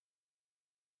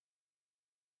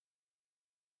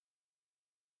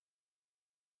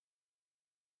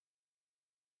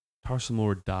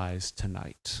 Tarsalmor dies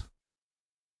tonight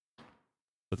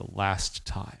for the last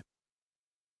time.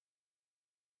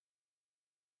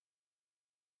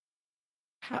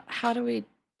 How do we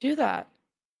do that?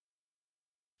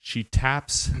 She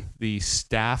taps the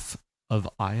staff of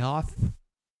IOTH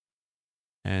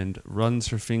and runs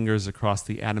her fingers across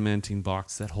the adamantine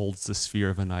box that holds the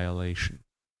sphere of annihilation.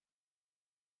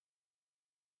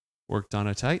 Worked on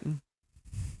a Titan.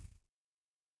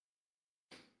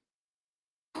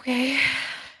 Okay.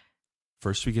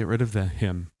 First, we get rid of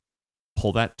him.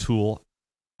 Pull that tool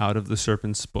out of the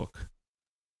serpent's book.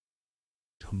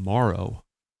 Tomorrow,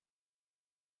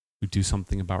 we do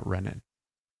something about Rennyn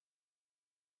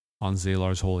on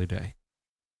Zalar's holy day.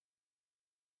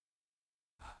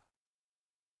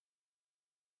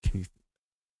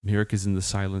 Myrick is in the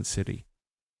Silent City.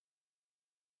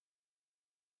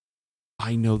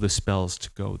 I know the spells to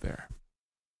go there.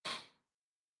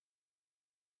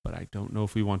 But I don't know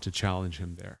if we want to challenge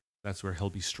him there. That's where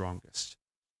he'll be strongest.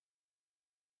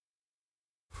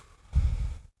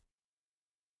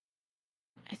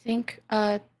 I think,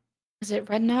 is it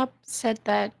Redknapp said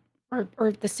that,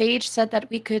 or the sage said that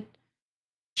we could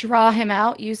draw him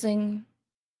out using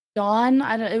Dawn?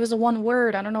 It was a one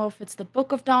word. I don't know if it's the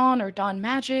Book of Dawn or Dawn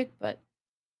Magic, but...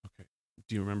 Okay.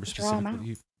 Do you remember draw him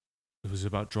specifically? It was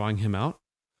about drawing him out?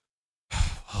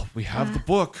 Well, we have the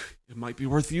book. It might be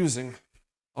worth using.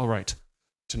 All right.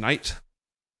 Tonight,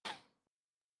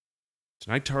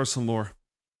 Tarsalmor.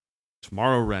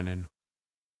 Tomorrow, Rennyn.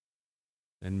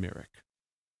 Then Myrick.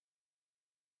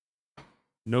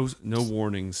 No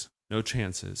warnings, no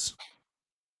chances.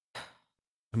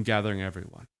 I'm gathering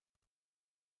everyone.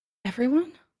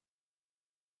 Everyone?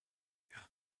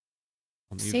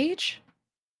 Yeah. Sage?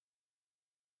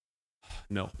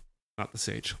 No, not the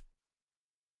sage.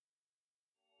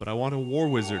 But I want a war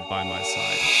wizard by my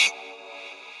side.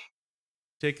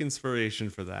 Take inspiration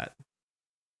for that.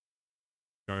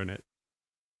 Garnet.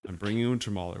 I'm bringing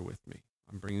Untermaler with me.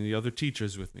 I'm bringing the other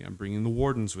teachers with me. I'm bringing the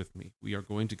wardens with me. We are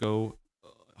going to go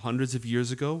hundreds of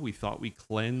years ago. We thought we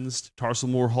cleansed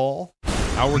Tarsalmor Hall.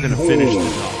 Now we're going to finish the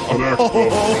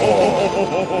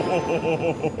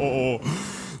job.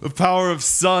 The power of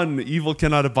sun. Evil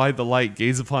cannot abide the light.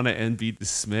 Gaze upon it and be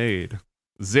dismayed.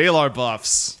 Zalar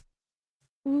buffs.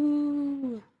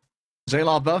 Ooh.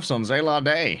 Zalar buffs on Zalar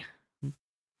Day.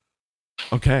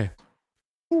 Okay.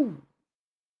 Ooh.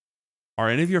 Are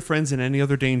any of your friends in any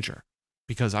other danger?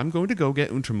 Because I'm going to go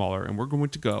get Untermaler and we're going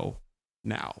to go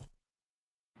now.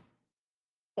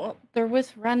 Well, they're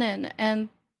with Rennyn, and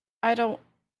they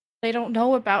don't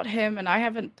know about him, and I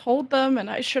haven't told them,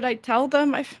 and should I tell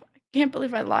them? I can't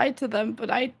believe I lied to them, but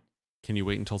Can you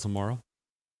wait until tomorrow?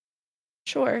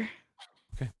 Sure.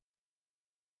 Okay.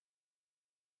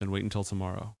 Then wait until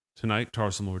tomorrow. Tonight,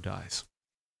 Tarsalmor dies.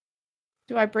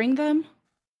 Do I bring them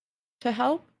to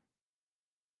help?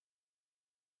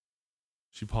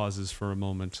 She pauses for a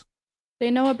moment. They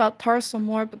know about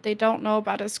Tarsalmor, but they don't know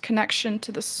about his connection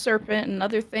to the serpent and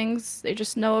other things. They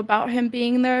just know about him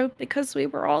being there because we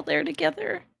were all there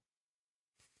together.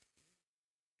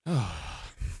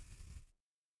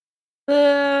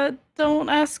 Don't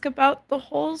ask about the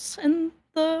holes in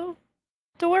the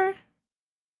door.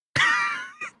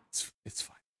 It's fine. It's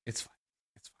fine. It's fine.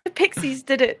 The pixies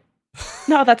did it.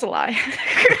 No, that's a lie.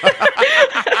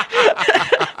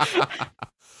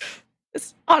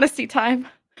 It's honesty time.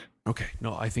 Okay.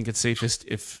 No, I think it's safest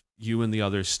if you and the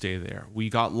others stay there. We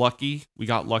got lucky.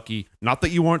 Not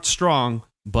that you weren't strong,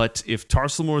 but if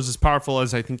Tarsalmor is as powerful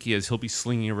as I think he is, he'll be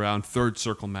slinging around third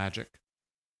circle magic.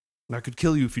 That could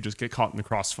kill you if you just get caught in the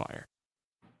crossfire.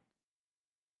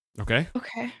 Okay?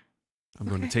 Okay. I'm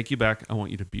going to take you back. I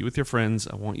want you to be with your friends.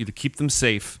 I want you to keep them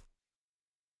safe.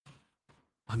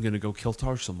 I'm going to go kill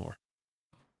Tarsalmor.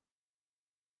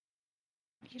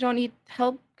 You don't need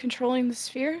help controlling the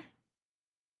sphere?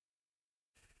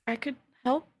 I could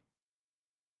help?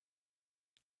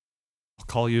 I'll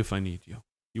call you if I need you.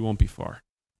 You won't be far.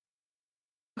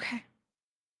 Okay.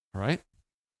 All right?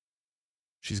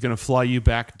 She's going to fly you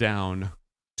back down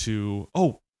to...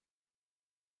 Oh!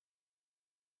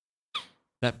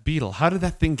 That beetle. How did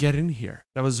that thing get in here?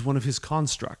 That was one of his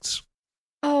constructs.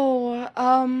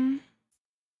 Oh,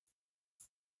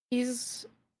 he's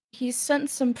sent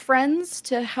some friends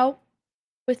to help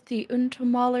with the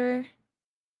Untermaler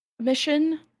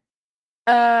mission.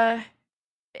 I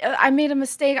made a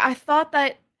mistake. I thought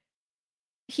that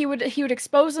he would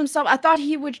expose himself. I thought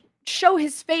he would show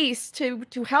his face to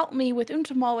help me with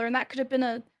Untermaler, and that could have been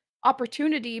an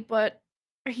opportunity, but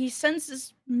he sends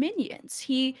his minions.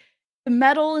 The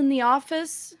metal in the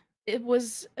office, it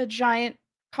was a giant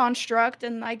construct,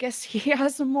 and I guess he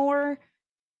has more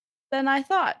than I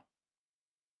thought.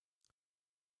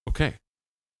 Okay.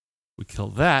 We kill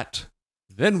that,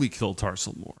 then we kill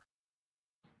Tarsilmore.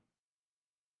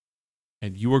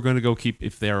 And you are going to go keep...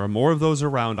 If there are more of those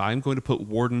around, I'm going to put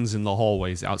wardens in the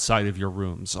hallways outside of your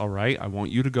rooms, all right? I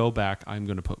want you to go back. I'm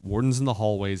going to put wardens in the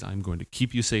hallways. I'm going to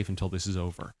keep you safe until this is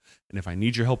over. And if I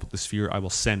need your help with the sphere, I will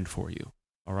send for you,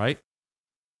 all right?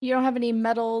 You don't have any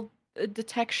metal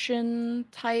detection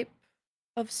type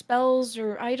of spells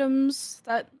or items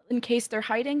that, in case they're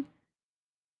hiding?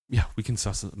 Yeah, we can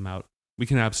suss them out. We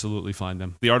can absolutely find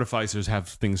them. The artificers have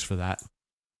things for that.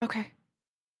 Okay.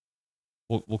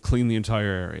 We'll clean the entire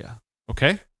area.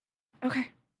 Okay? Okay.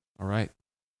 All right.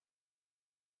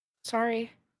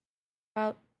 Sorry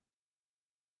about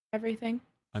everything.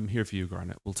 I'm here for you,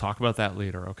 Garnet. We'll talk about that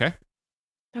later, okay?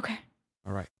 Okay.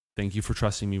 All right. Thank you for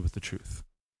trusting me with the truth.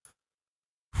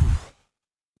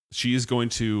 She is going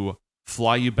to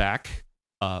fly you back.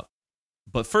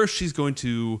 But first, she's going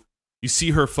to... You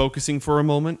see her focusing for a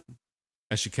moment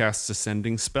as she casts a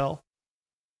sending spell.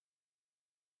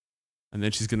 And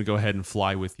then she's going to go ahead and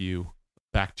fly with you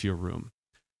back to your room.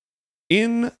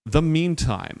 In the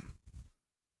meantime,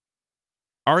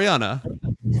 Arianna,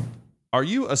 are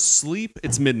you asleep?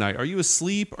 It's midnight. Are you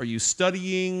asleep? Are you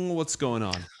studying? What's going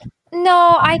on?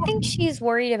 No, I think she's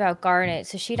worried about Garnet,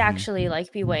 so she'd actually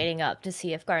like be waiting up to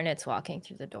see if Garnet's walking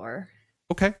through the door.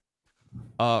 Okay.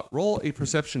 Roll a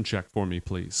perception check for me,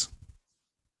 please.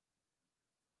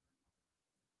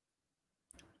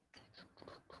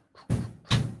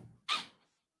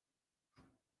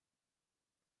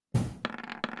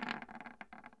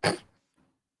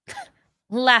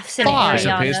 Laughs in This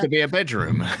appears Arianna. to be a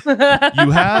bedroom.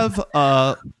 You have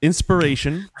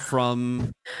inspiration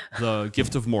from the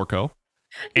gift of Morco.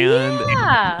 And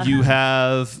Yeah. you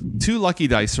have 2 lucky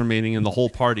dice remaining in the whole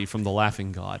party from the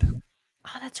laughing god.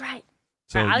 Oh, that's right.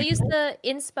 So Alright, I'll you- use the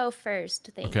inspo first.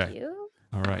 Thank Okay. you.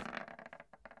 All right.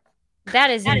 That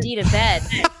is indeed a bed.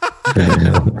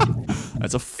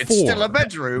 That's a 4. It's still a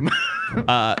bedroom.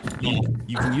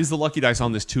 You can use the lucky dice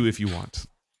on this too if you want.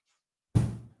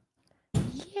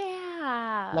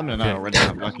 Yeah. Lemon and Okay. I already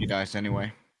have lucky dice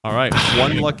anyway. All right.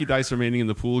 1 lucky dice remaining in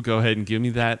the pool. Go ahead and give me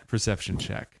that perception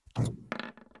check.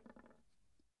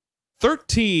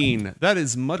 13. That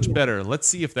is much better. Let's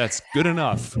see if that's good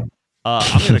enough.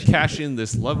 I'm going to cash in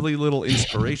this lovely little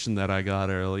inspiration that I got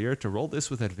earlier to roll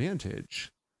this with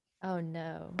advantage. Oh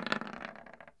no.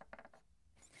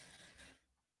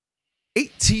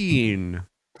 18.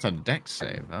 It's a dex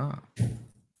save, huh?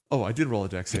 Oh, I did roll a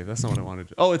dex save. That's not what I wanted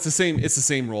to. Oh, it's the same. It's the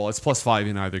same roll. It's +5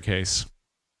 in either case.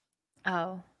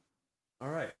 Oh. All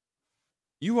right.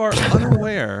 You are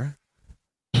unaware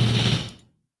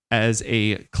as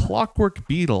a clockwork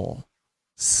beetle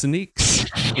sneaks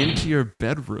into your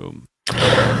bedroom.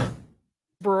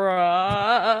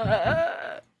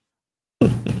 Bruh.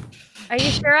 Are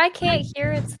you sure I can't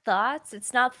hear its thoughts?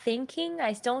 It's not thinking?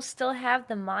 I don't still have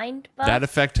the mind buff? That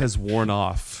effect has worn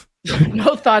off.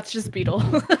 No thoughts, just beetle.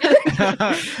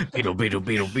 Beetle, beetle, beetle,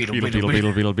 beetle, Beetle, beetle,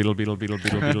 beetle, beetle, beetle, beetle, beetle,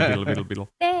 beetle, beetle, beetle, beetle.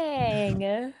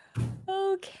 Dang.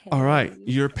 Okay. All right.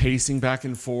 You're pacing back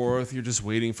and forth. You're just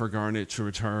waiting for Garnet to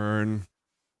return.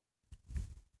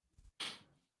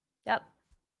 Yep.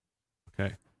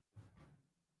 Okay.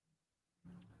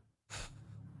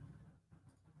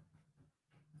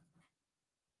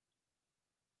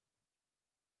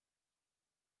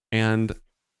 And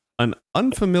an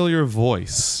unfamiliar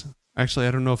voice. Actually,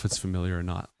 I don't know if it's familiar or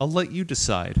not. I'll let you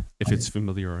decide if it's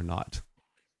familiar or not.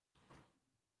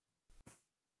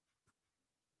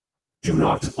 Do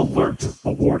not alert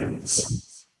the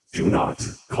wardens. Do not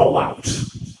call out.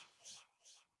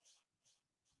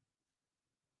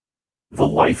 The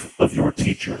life of your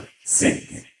teacher,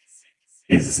 Sig,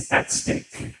 is at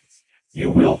stake.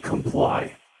 You will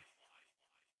comply.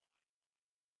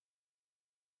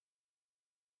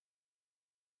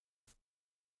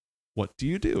 What do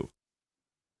you do?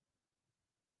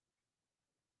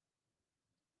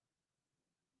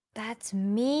 That's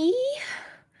me?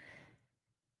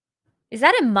 Is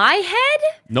that in my head?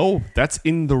 No, that's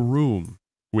in the room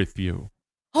with you.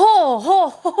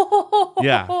 Oh,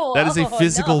 Yeah, that is a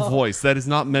physical no. voice. That is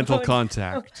not mental Oh,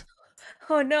 contact.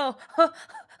 Oh no.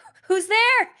 Who's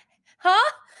there?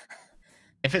 Huh?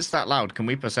 If it's that loud, can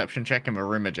we perception check in the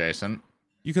room adjacent?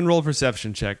 You can roll a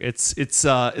perception check. It's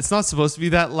not supposed to be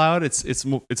that loud. It's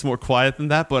more quiet than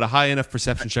that, but a high enough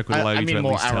perception check would allow you to at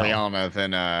more least tell. Arianna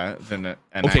than an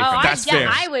Okay, Anacra. that's fair.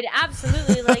 I would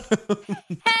absolutely like,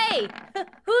 hey,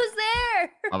 who's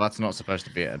there? Oh, that's not supposed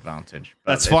to be an advantage.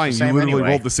 But That's it's the fine. You same literally anyway.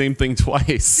 rolled the same thing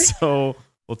twice, so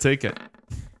we'll take it.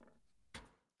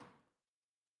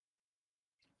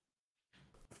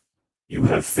 You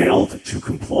have failed to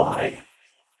comply.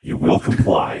 You will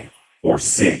comply, or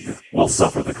Sig will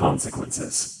suffer the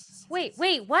consequences. Wait,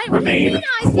 what? What do you Remain mean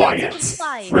I failed to quiet.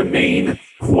 comply? Remain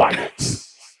quiet.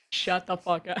 Shut the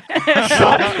fuck up.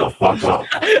 Shut the fuck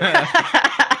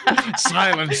up.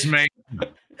 Silence me.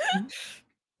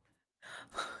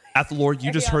 Athalor,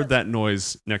 you just heard that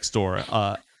noise next door.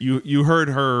 You heard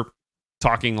her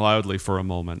talking loudly for a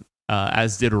moment,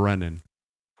 as did Rennyn.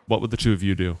 What would the two of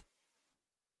you do?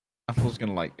 I thought I was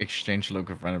gonna like exchange a look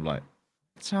with Rennyn, like,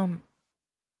 sound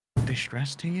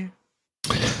distressed to you?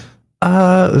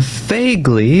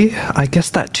 Vaguely. I guess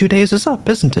that 2 days is up,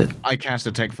 isn't it? I cast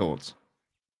Detect Thoughts.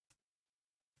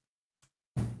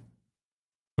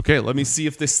 Okay, let me see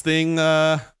if this thing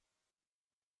Rennyn,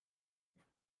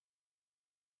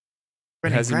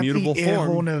 has grab immutable the ear form.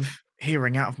 horn of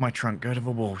hearing out of my trunk. Go to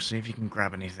the wall. See if you can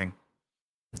grab anything.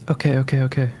 Okay.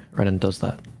 Rennyn does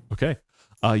that. Okay.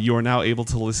 You are now able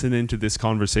to listen into this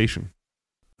conversation.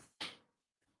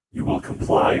 You will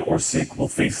comply, or Sig will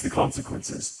face the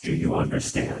consequences. Do you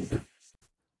understand?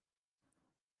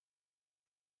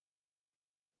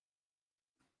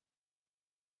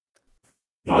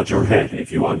 Nod your head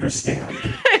if you understand.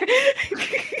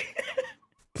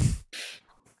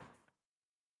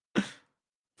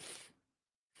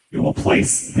 You will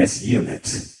place this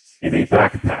unit in a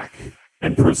backpack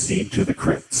and proceed to the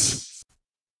crypts.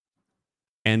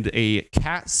 And a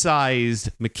cat-sized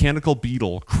mechanical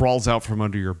beetle crawls out from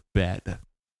under your bed.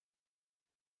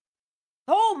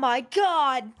 Oh my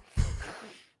god!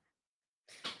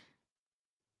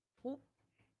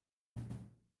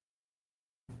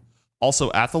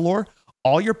 Also, Athalor,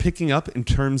 all you're picking up in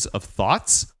terms of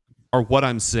thoughts are what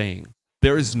I'm saying.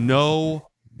 There is no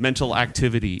mental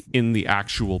activity in the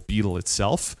actual beetle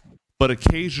itself, but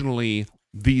occasionally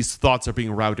these thoughts are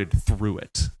being routed through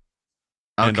it.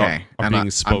 And Okay, are and being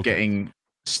spoken. I'm getting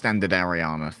standard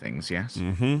Arianna things, yes?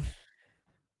 Mm-hmm.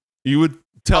 You would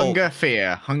tell, Hunger,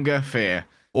 fear.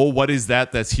 oh, what is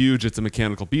that? That's huge. It's a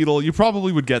mechanical beetle. You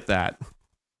probably would get that.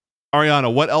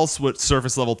 Arianna, what else would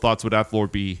surface level thoughts would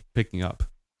Athalor be picking up?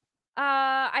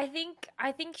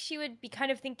 I think she would be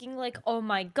kind of thinking like, oh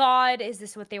my god, is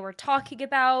this what they were talking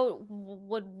about?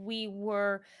 What we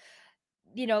were,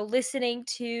 listening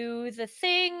to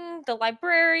the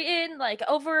librarian, like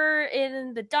over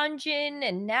in the dungeon,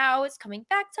 and now it's coming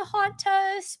back to haunt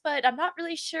us, but I'm not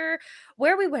really sure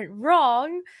where we went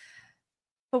wrong.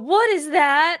 But what is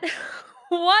that?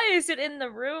 Why is it in the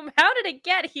room? How did it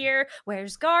get here?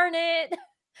 Where's Garnet?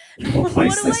 You will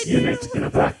place What do this I do? unit in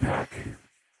a backpack.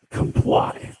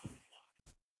 Comply.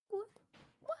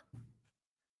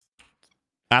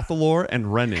 Athalor and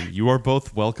Rennyn, you are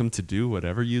both welcome to do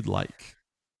whatever you'd like.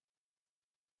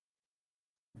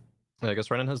 I guess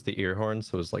Rennyn has the ear horn,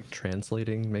 so it's like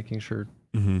translating, making sure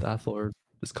Mm-hmm. Athalor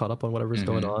is caught up on whatever's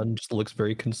going on. Just looks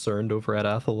very concerned over at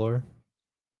Athalor.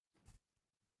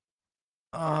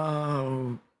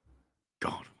 Oh,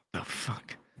 God, what the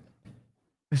fuck?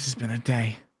 This has been a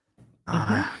day.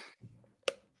 I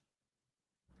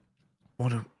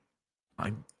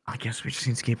guess we just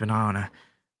need to keep an eye on her.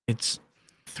 It's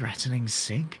threatening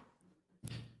Sig?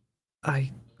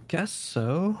 I guess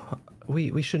so.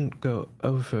 We shouldn't go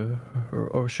over,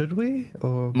 or should we?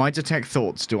 Or My detect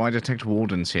thoughts. Do I detect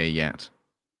wardens here yet?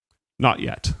 Not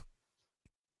yet.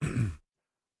 And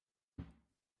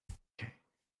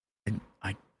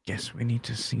I guess we need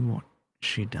to see what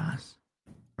she does,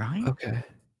 right? okay,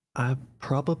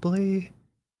 probably.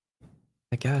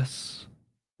 I guess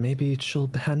maybe she'll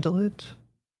handle it.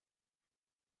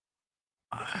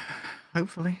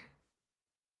 Hopefully.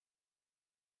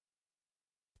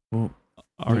 Well,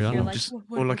 Arianna, You're like, just- what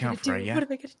we'll am I look gonna out for her, do? yeah? What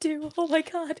am I gonna do? Oh my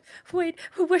god! Wait,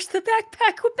 where's the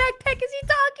backpack? What backpack is he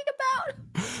talking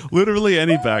about? literally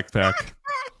any backpack.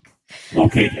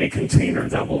 Locate a container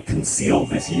that will conceal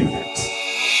this unit.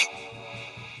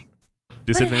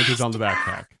 Disadvantage on the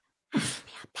backpack.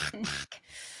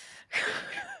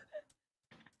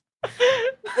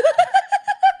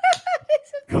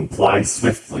 comply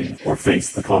swiftly or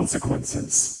face the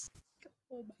consequences.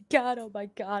 Oh my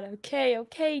god,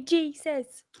 okay,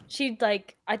 Jesus. She'd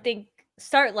like, I think,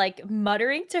 start like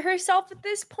muttering to herself at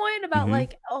this point about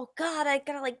like, oh god, I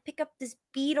gotta like pick up this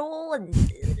beetle and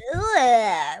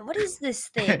what is this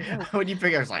thing? Oh. When you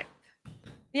pick it, it's like,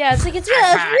 Yeah, it's like it's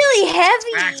really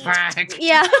heavy. backpack.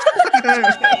 Yeah.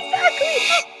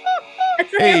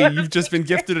 Hey, you've just been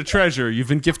gifted a treasure. You've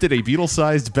been gifted a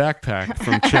beetle-sized backpack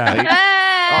from Chad.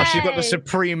 Oh, she got the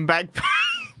supreme backpack.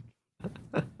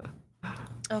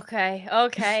 Okay.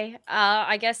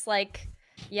 I guess like,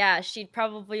 yeah, she'd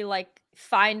probably like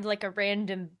find like a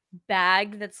random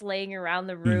bag that's laying around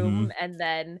the room and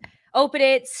then open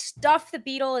it, stuff the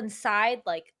beetle inside,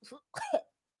 like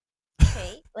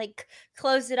okay, like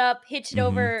close it up, hitch it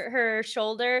over her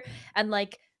shoulder, and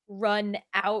like run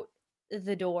out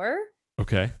the door.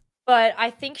 Okay. But I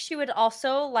think she would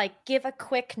also like give a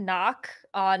quick knock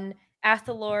on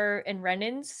Athalor and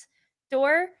Rennyn's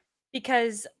door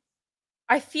because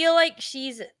I feel like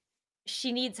she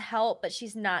needs help, but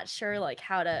she's not sure like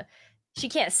how to. She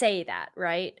can't say that,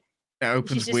 right? It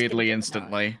opens just weirdly gonna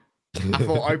instantly.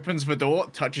 Athel opens the door,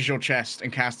 touches your chest,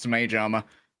 and casts mage armor.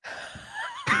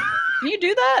 Can you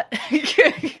do that?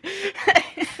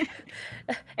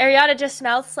 Arianna just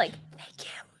mouths like, "Thank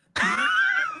you."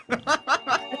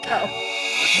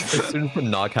 As soon as the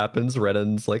knock happens,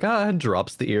 Rennyn's like, and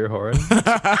drops the ear horn.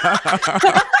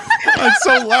 It's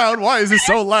so loud. Why is it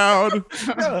so loud?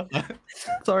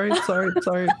 Sorry.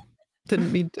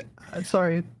 Didn't mean to.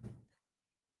 Sorry.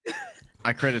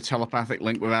 I create a telepathic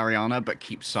link with Arianna, but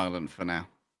keep silent for now.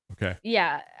 Okay.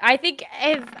 Yeah, I think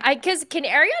because can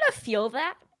Arianna feel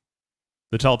that?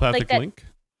 The telepathic Like that- link?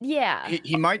 Yeah.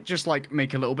 He might just like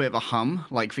make a little bit of a hum,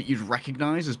 like that you'd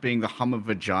recognize as being the hum of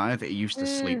Vajaya that he used to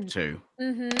sleep to.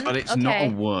 But it's not a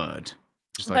word.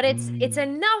 Just But like, it's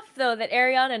enough though that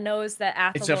Arianna knows that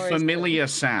Athalor it's a is familiar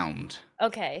sound.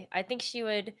 okay, I think she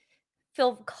would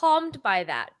feel calmed by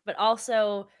that, but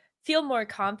also feel more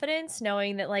confidence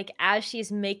knowing that like as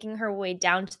she's making her way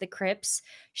down to the crypts,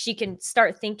 she can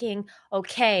start thinking,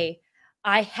 okay,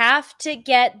 I have to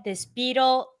get this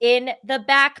beetle in the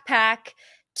backpack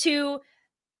to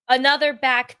another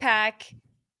backpack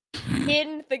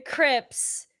in the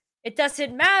crypts. It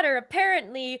doesn't matter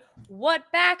apparently what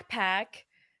backpack,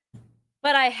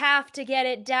 but I have to get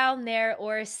it down there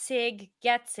or Sig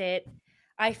gets it.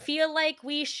 I feel like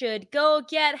we should go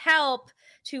get help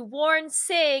to warn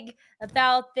Sig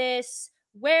about this.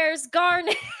 Where's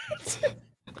Garnet?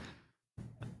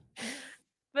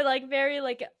 But like very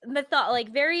like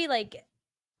very like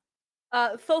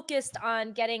focused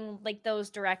on getting like those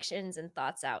directions and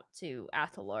thoughts out to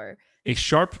Athalor. A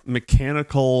sharp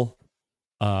mechanical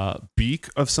beak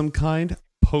of some kind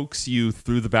pokes you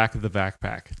through the back of the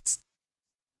backpack.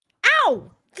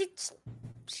 Ow!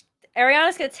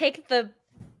 Arianna's gonna take the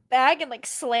bag and like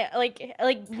slam,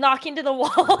 like knock into the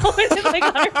wall. With it, like,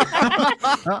 on her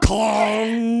back.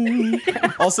 Clong!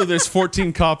 Also, there's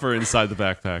 14 copper inside the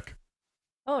backpack.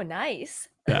 Oh, nice.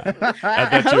 Yeah.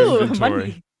 Add that to your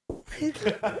inventory.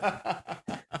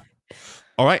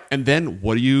 All right, and then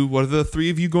what are the three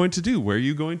of you going to do? Where are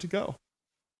you going to go?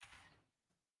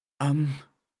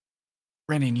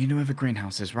 Rennyn, you know where the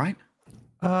greenhouse is, right?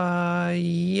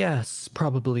 Yes,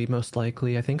 probably, most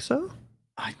likely. I think so.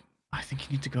 I think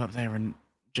you need to go up there and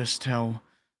just tell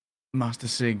Master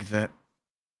Sig that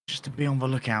just to be on the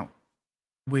lookout.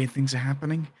 Weird things are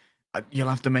happening. You'll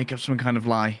have to make up some kind of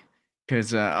lie.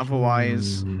 Because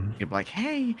otherwise, you'll be like,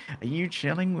 hey, are you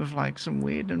chilling with like some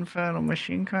weird infernal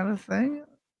machine kind of thing?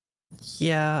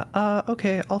 Yeah,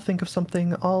 okay, I'll think of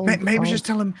something. Maybe just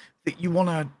tell him that you want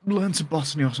to learn some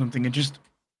botany or something and just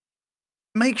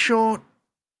make sure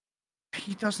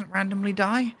he doesn't randomly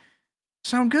die.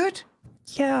 Sound good?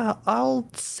 Yeah, I'll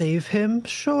save him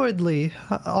shortly.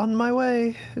 On my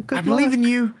way. Good I believe luck. in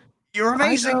you. You're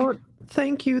amazing. I don't.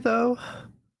 Thank you, though.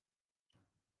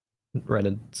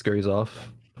 Rennyn scurries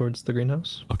off towards the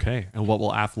greenhouse. Okay, and what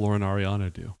will Athalor and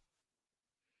Arianna do?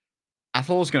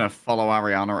 Athalor's going to follow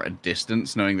Arianna at a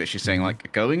distance, knowing that she's saying,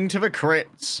 like, going to the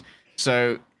crypts.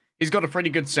 So he's got a pretty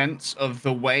good sense of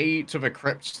the way to the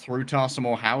crypts through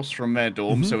Tarsamore House from their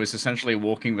dorm. So it's essentially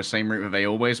walking the same route that they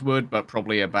always would, but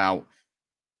probably about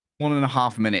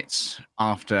 1.5 minutes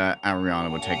after Arianna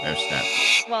would take those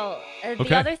steps. Well,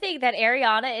 the other thing that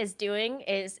Arianna is doing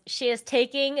is she is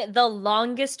taking the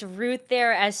longest route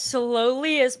there as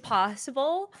slowly as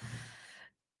possible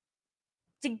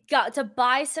to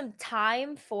buy some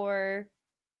time for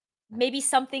maybe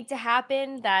something to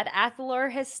happen that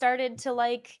Athalor has started to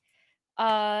like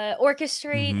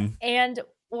orchestrate and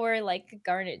or like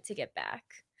Garnet to get back.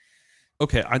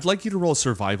 Okay, I'd like you to roll a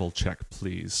survival check,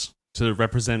 please, to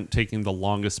represent taking the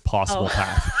longest possible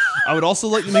path. I would also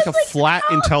let you make a flat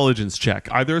intelligence check,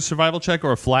 either a survival check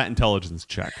or a flat intelligence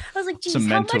check. I was like, geez, Some how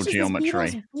mental much is geometry.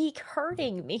 this beetle's beak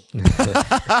hurting me?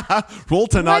 Roll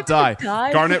to not die.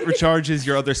 Die? Garnet recharges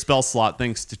your other spell slot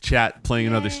thanks to chat playing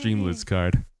another Yay. Streamloots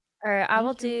card. All right, I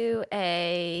will do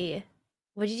a.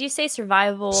 What did you say?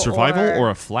 Survival. Survival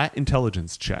or a flat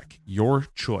intelligence check. Your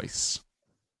choice.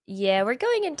 Yeah, we're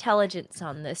going intelligence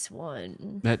on this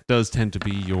one. That does tend to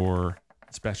be your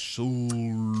special.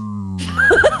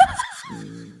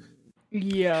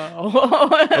 Yo.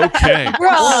 Okay.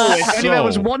 Oh, if only there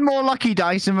was So- one more lucky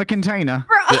dice in the container.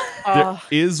 There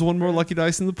is one more lucky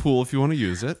dice in the pool if you want to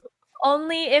use it.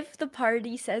 Only if the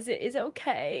party says it is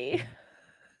okay.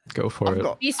 Go for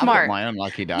it. Be I've smart. got my own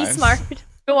lucky Be dice. smart.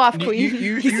 Go off, You, queen.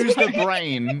 use the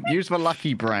brain. Use the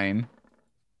lucky brain.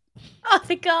 Oh,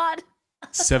 thank God.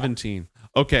 17.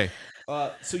 Okay.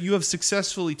 So you have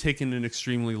successfully taken an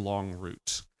extremely long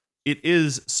route. It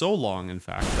is so long, in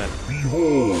fact, that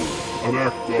Behold, an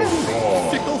act of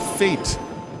God. fickle fate.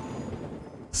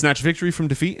 Snatch victory from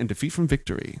defeat and defeat from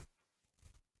victory.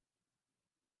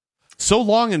 So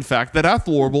long, in fact, that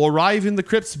Athalor will arrive in the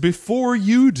crypts before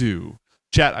you do.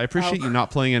 Chat, I appreciate you not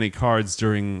playing any cards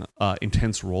during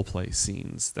intense roleplay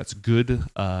scenes. That's good.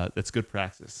 That's good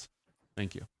practice.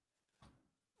 Thank you.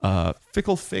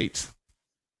 Fickle fate.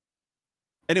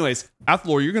 Anyways,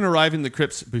 Athalor, you're going to arrive in the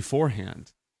crypts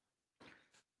beforehand.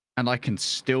 And I can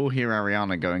still hear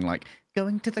Arianna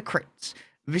going to the crypts.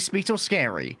 This beetle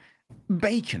scary.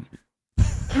 Bacon.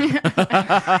 Yeah,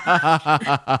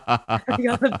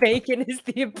 the bacon is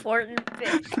the important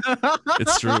bit.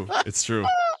 It's true. It's true.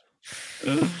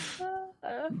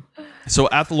 So,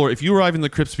 Athalor, if you arrive in the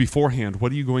crypts beforehand,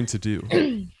 what are you going to do?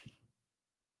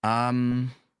 Athalor's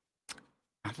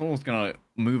gonna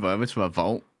move over to a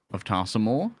vault of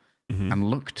Tarsamore Mhm. and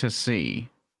look to see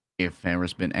if there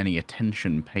has been any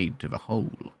attention paid to the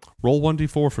hole. Roll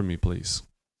 1d4 for me, please.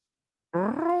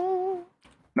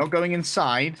 Not going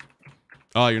inside.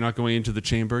 Oh, you're not going into the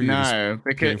chamber? You're just No, getting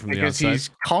because, from the because outside? he's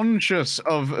conscious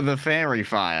of the fairy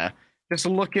fire. Just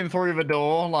looking through the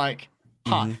door, like,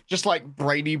 Mhm. just like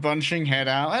Brady bunching head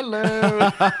out.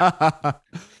 Hello.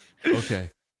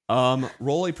 Okay.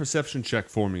 Roll a perception check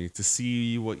for me to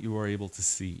see what you are able to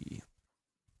see.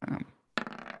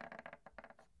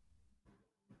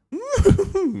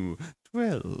 Ooh,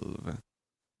 12.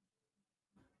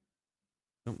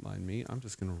 Don't mind me. I'm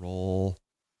just going to roll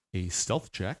a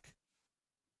stealth check.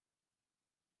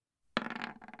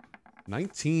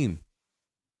 19.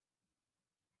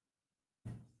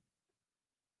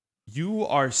 You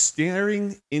are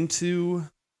staring into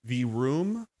the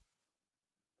room,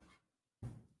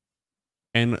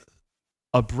 and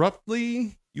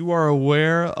abruptly you are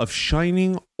aware of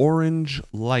shining orange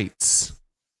lights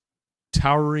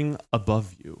towering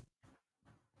above you.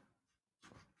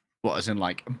 What, as in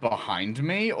like behind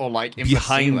me or like in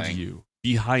Behind the ceiling? you.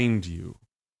 Behind you.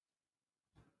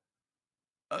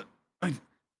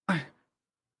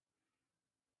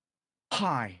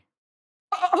 Hi.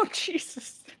 Oh,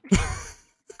 Jesus.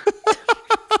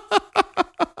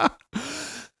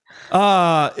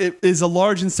 It is a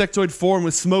large insectoid form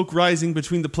with smoke rising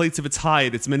between the plates of its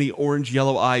hide. Its many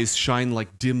orange-yellow eyes shine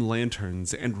like dim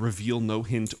lanterns and reveal no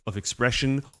hint of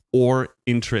expression or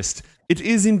interest. It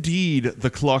is indeed the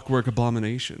Clockwork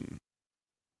Abomination,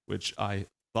 which I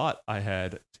thought I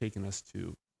had taken us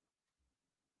to.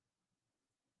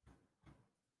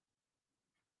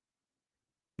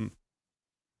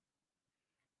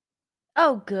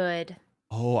 Oh, good.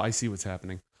 Oh, I see what's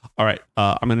happening. All right,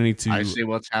 I'm gonna need to. I see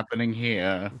what's happening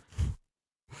here.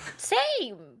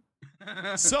 Same.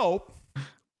 So,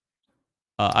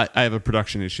 I have a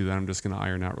production issue that I'm just gonna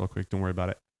iron out real quick. Don't worry about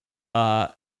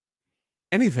it.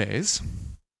 Anyways,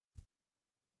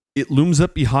 it looms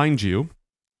up behind you,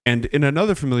 and in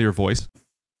another familiar voice,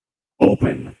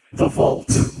 Open the vault.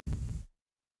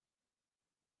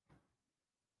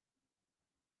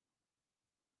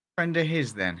 Friend of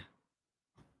his, then.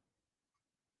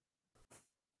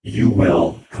 You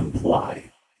will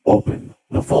comply. Open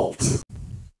the vault.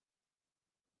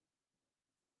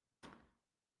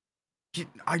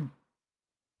 I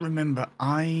remember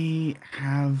I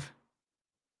have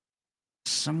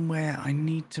somewhere I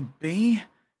need to be.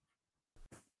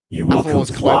 You will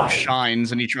Athalor's cloak comply.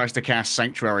 shines and he tries to cast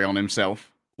Sanctuary on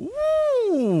himself.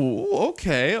 "Ooh,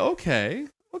 okay. All right,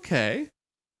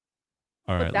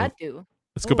 What'd that do?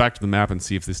 let's go back to the map and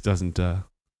see if this doesn't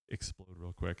explode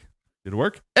real quick. Did it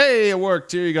work? Hey, it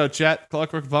worked. Here you go, chat.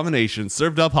 Clockwork Abomination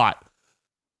served up hot.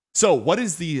 So, what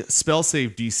is the spell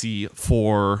save DC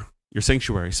for your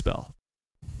Sanctuary spell?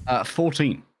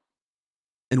 14.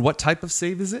 And what type of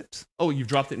save is it? Oh, you've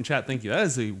dropped it in chat. Thank you. That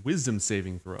is a wisdom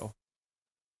saving throw.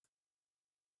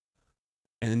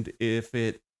 And if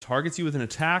it targets you with an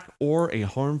attack or a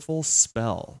harmful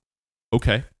spell.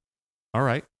 Okay. All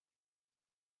right.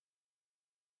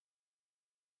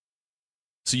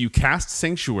 So you cast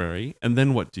Sanctuary, and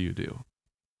then what do you do?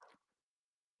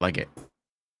 Like it.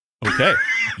 Okay.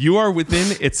 You are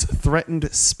within its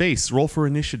threatened space. Roll for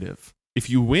initiative. If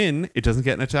you win, it doesn't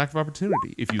get an attack of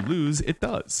opportunity. If you lose, it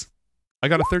does. I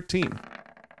got a 13.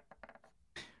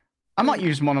 I might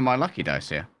use one of my lucky dice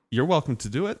here. You're welcome to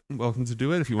do it. Welcome to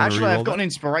do it if you want to Actually, reroll I've got that. an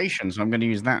inspiration, so I'm going to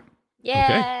use that. Yeah.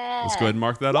 Okay. Let's go ahead and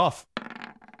mark that off.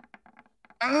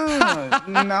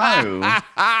 No.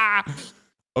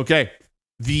 Okay.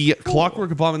 The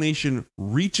Clockwork Abomination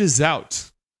reaches out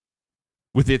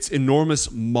with its enormous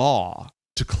maw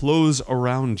to close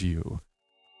around you,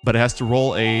 but it has to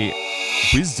roll a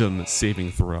wisdom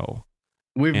saving throw.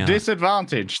 With Yeah.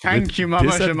 disadvantage. Thank With you,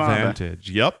 Mama Shimada. disadvantage.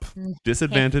 Yep.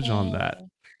 Disadvantage on that.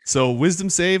 So wisdom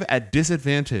save at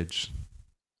disadvantage.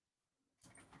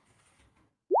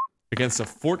 Against a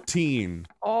 14.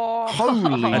 Oh.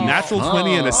 Holy A natural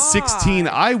 20 and a 16.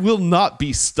 I will not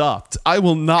be stopped. I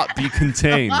will not be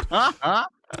contained.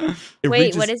 It Wait,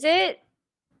 reaches- what is it?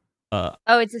 Uh,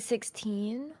 Oh, it's a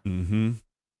 16. mm-hmm.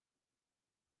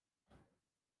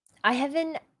 I have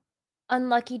an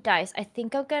unlucky dice. I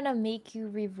think I'm gonna make you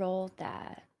re-roll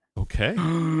that. Okay.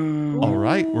 All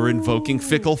right. We're invoking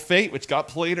Fickle Fate, which got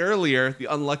played earlier. The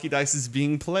unlucky dice is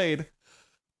being played.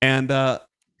 And I'm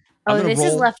Oh, gonna this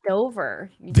is roll- left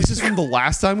over. This is from the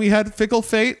last time we had Fickle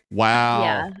Fate? Wow.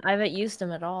 Yeah, I haven't used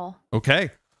them at all. Okay.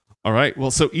 All right.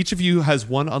 Well, so each of you has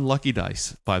one unlucky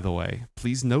dice, by the way.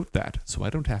 Please note that, so I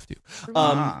don't have to.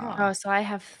 Oh, so I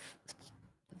have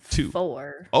 2.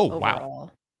 4. Oh, wow.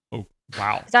 overall. Oh,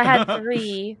 wow. 'Cause I had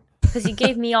 3. Because you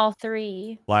gave me all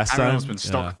 3. Last time. Everyone's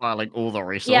been yeah. stockpiling all the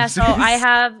resources. Yeah, so I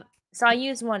have. So I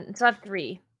used 1. So I have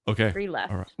 3. Okay. 3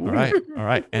 left. All right. All right. All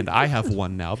right. And I have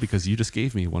 1 now because you just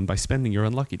gave me 1 by spending your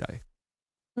unlucky die.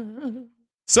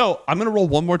 So I'm going to roll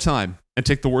 1 more time and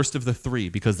take the worst of the 3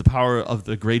 because the power of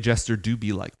the Grey Jester do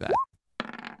be like that.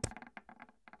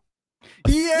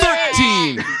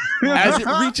 13! As it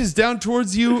reaches down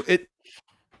towards you, it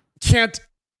can't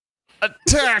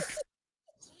attack.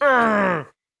 Urgh.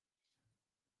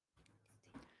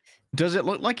 Does it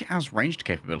look like it has ranged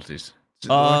capabilities? Does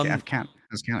it look like it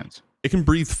has cannons? It can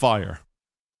breathe fire.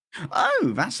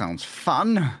 Oh, that sounds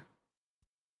fun.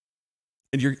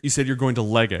 And you said you're going to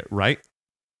leg it, right?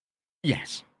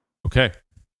 Yes. Okay.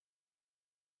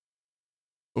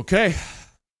 Okay.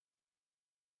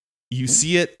 You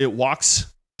see it. It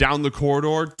walks down the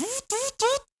corridor,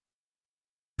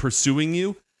 pursuing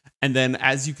you. And then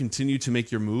as you continue to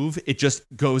make your move, it just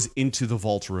goes into the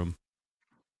vault room.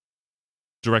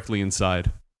 Directly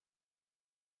inside.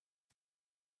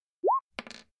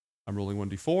 I'm rolling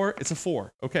 1d4. It's a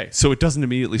 4. Okay, so it doesn't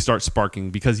immediately start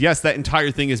sparking because, yes, that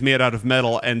entire thing is made out of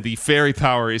metal and the fairy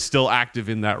power is still active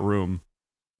in that room.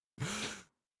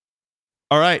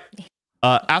 All right.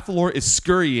 Athalor is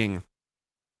scurrying.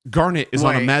 Garnet is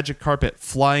on a Wait. magic carpet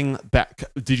flying back.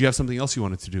 Did you have something else you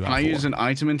wanted to do, Can I Athalor? use an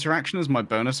item interaction as my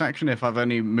bonus action if I've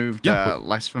only moved Yeah.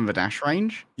 less from the dash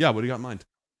range? Yeah, what do you got in mind?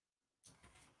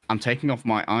 I'm taking off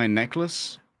my iron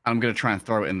necklace and I'm going to try and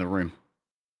throw it in the room.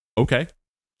 Okay.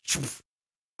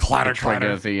 Clatter,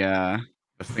 Trigger clatter. the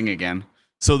thing again.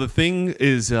 So the thing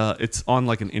is, it's on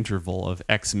like an interval of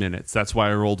X minutes. That's why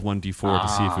I rolled 1d4 to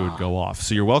see if it would go off.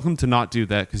 So you're welcome to not do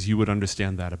that because you would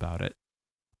understand that about it.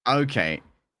 Okay.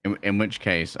 In which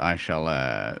case, I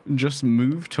shall just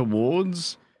move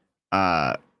towards.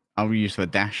 I'll use the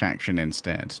dash action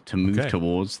instead to move Okay.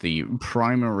 towards the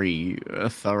primary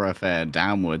thoroughfare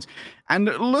downwards, and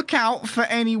look out for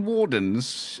any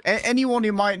wardens, anyone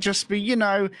who might just be,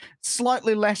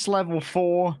 slightly less level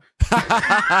 4.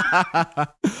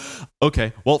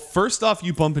 Okay. Well, first off,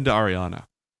 you bump into Arianna.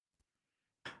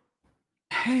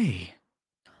 Hey,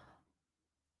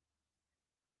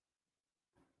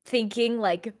 Thinking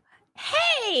like,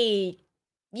 hey,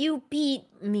 you beat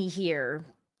me here.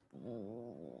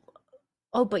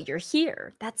 Oh, but you're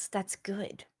here. That's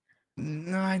good.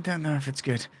 no, I don't know if it's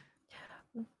good.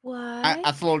 What?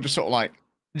 Athalor just sort of like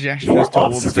Your gestures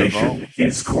towards the vault. observation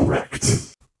is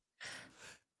correct.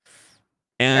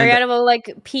 And Arianna will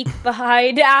like peek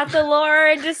behind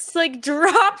Athalor and just like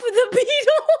drop the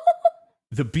beetle.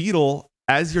 the beetle,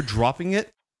 as you're dropping it,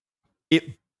 it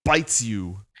bites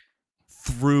you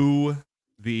through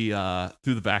the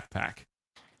backpack.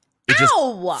 It just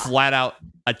Ow! flat out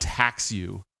attacks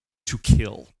you to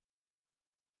kill.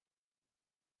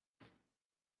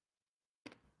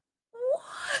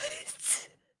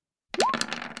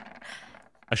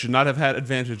 I should not have had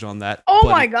advantage on that. Oh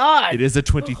but my god! It is a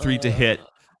 23 to hit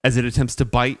as it attempts to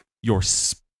bite your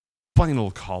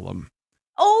spinal column.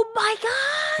 Oh my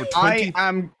god! For 20 I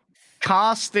am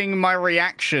casting my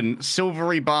reaction,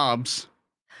 Silvery Barbs.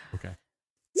 Okay.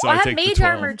 So Well, I have take the mage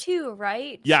 12. armor too,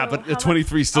 right? Yeah, So but how the much-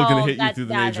 23 is still going Oh, to hit you that- through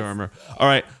the yeah, mage that's- armor. All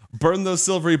right, burn those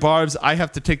silvery barbs. I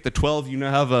have to take the 12. You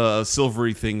now have a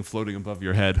silvery thing floating above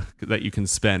your head that you can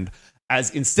spend. As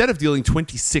instead of dealing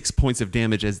 26 points of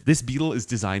damage, as this beetle is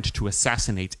designed to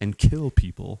assassinate and kill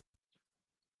people.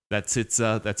 That's its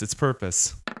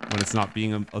purpose when it's not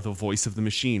being the voice of the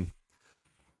machine.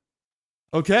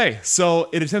 Okay, so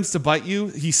it attempts to bite you.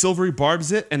 He silvery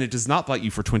barbs it, and it does not bite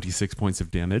you for 26 points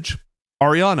of damage.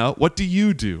 Arianna, what do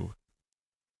you do?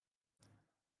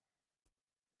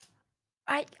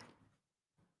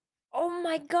 Oh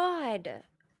my god.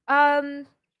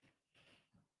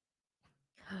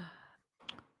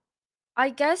 I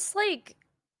guess like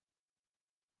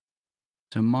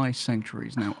So my sanctuary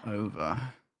is now over.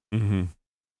 Mm-hmm.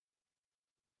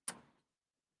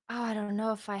 oh, I don't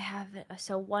know if I have it.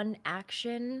 So one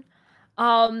action.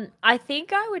 I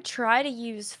think I would try to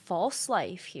use false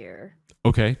life here.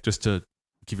 Okay, just to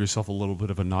give yourself a little bit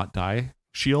of a not die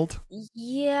shield.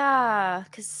 Yeah,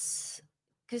 cause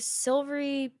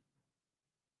silvery.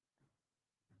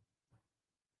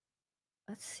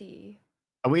 Let's see.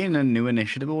 Are we in a new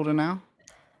initiative order now?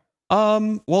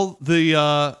 Well,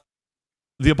 the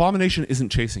abomination isn't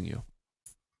chasing you.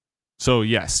 So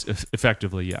yes,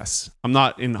 effectively yes. I'm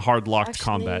not in hard locked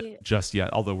combat Actually- just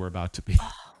yet, although we're about to be.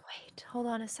 Oh wait, hold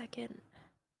on a second.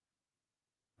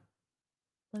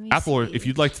 Let me Athalor, see. if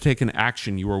you'd like to take an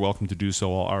action, you are welcome to do so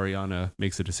while Arianna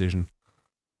makes a decision.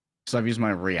 So I've used my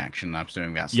reaction. I'm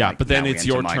doing that. So Yeah, like, but then now we it's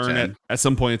enter your my turn. At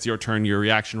some point, it's your turn. Your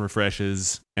reaction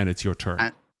refreshes, and it's your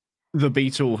turn. The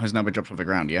beetle has now been dropped off the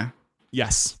ground, yeah?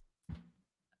 Yes.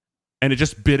 And it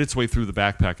just bit its way through the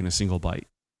backpack in a single bite.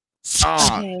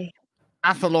 Ah, Okay.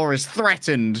 Athalor is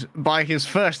threatened by his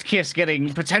first kiss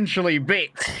getting potentially bit.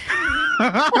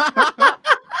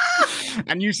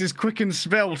 And uses Quicken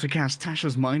Spell to cast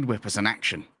Tasha's Mind Whip as an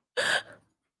action.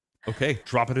 Okay,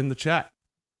 drop it in the chat.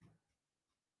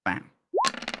 Bam.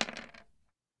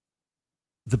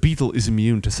 The beetle is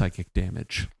immune to psychic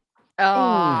damage.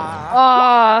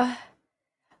 Ah.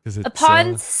 'Cause it's,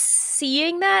 Upon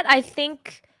seeing that, I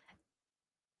think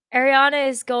Arianna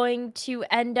is going to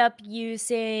end up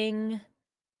using.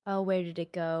 Oh, where did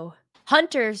it go?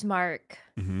 Hunter's Mark.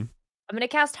 Mhm. I'm gonna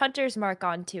cast Hunter's Mark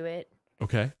onto it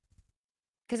Okay.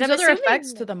 because There's I'm other assuming...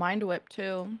 effects to the mind whip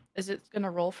too. Is it gonna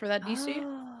roll for that DC?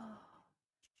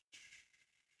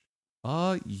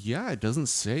 Yeah, it doesn't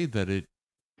say that it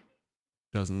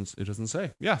doesn't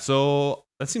say. Yeah, so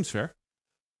that seems fair.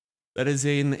 That is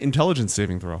an intelligence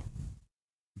saving throw.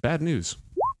 Bad news.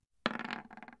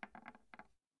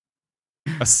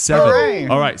 A 7. Hooray!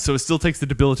 All right, so it still takes the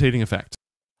debilitating effect.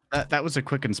 That was a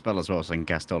Quicken Spell as well, so I can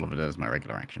cast all of it as my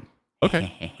regular action.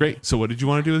 Okay, great. So what did you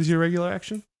want to do with your regular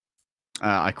action?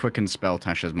 I Quicken Spell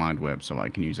Tasha's Mind Whip, so I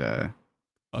can use a...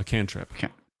 A cantrip.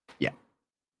 Yeah.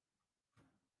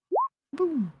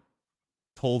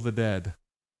 Toll the dead.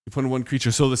 You put in one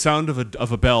creature. So the sound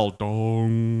of a bell,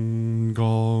 dong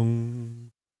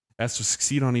gong, has to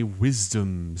succeed on a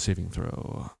wisdom saving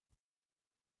throw.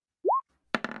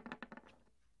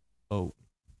 Oh,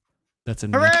 that's a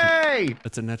Hooray!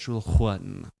 natural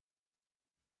one.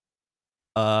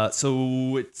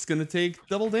 So it's gonna take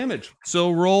double damage.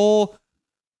 So roll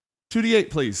 2d8,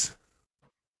 please.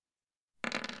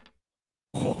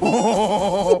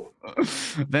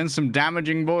 Then some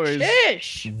damaging boys.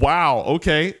 Ish. Wow.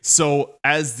 Okay. So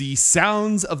as the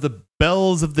sounds of the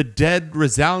bells of the dead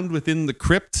resound within the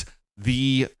crypt,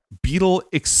 the beetle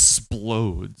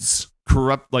explodes.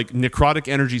 Corrupt, like necrotic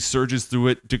energy surges through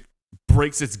it,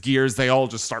 breaks its gears. They all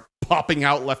just start popping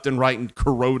out left and right and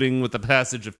corroding with the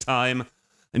passage of time.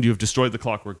 And you have destroyed the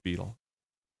clockwork beetle.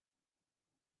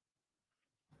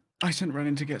 I sent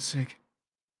Rennyn to get sick.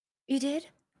 You did?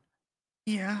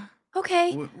 Yeah.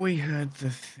 Okay. We heard the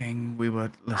thing. We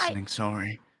were listening.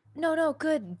 Sorry. No,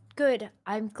 good.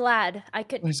 I'm glad. I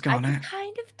could Where's kind Garnet?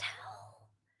 of tell.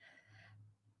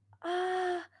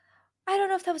 I don't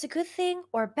know if that was a good thing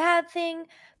or a bad thing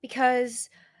because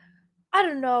I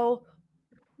don't know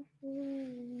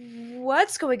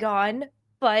what's going on,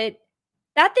 but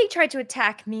that thing tried to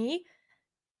attack me.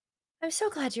 I'm so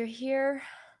glad you're here.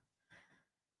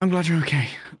 I'm glad you're okay.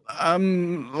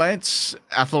 Let's...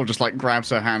 Athalor just like grabs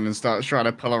her hand and starts trying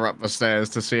to pull her up the stairs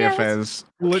to see Yeah, if there's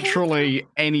literally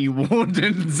any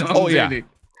wardens on Oh, yeah. duty.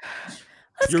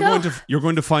 Let's go. You're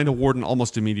going to find a warden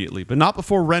almost immediately, but not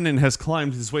before Rennyn has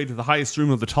climbed his way to the highest room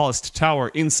of the tallest tower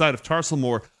inside of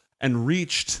Tarselmore and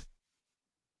reached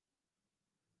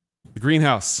the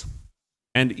greenhouse.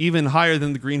 And even higher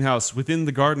than the greenhouse, within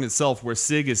the garden itself, where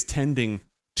Sig is tending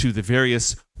to the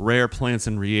various rare plants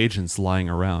and reagents lying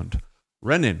around.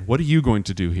 Rennyn, what are you going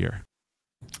to do here?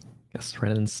 Guess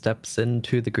Rennyn steps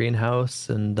into the greenhouse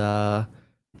and I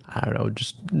don't know,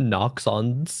 just knocks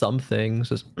on something.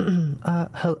 Says,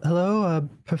 "Hello,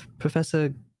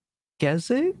 Professor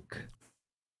Gezig."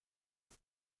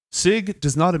 Sig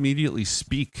does not immediately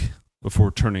speak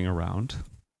before turning around.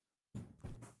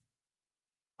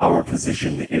 Our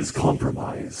position is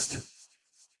compromised.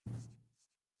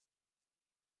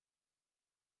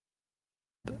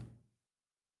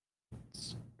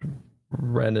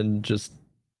 Rennyn just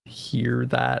hear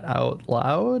that out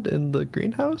loud in the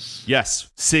greenhouse?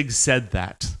 Yes, Sig said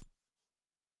that.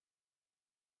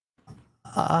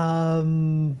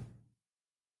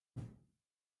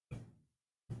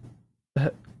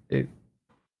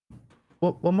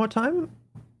 One more time?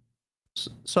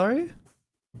 Sorry?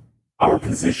 Our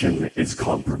position is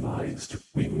compromised.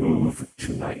 We move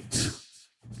tonight.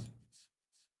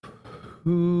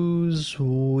 Who's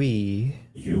we?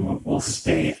 You will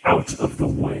stay out of the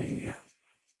way.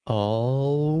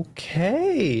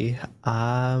 Okay.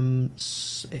 All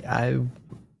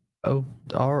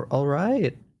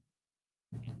right.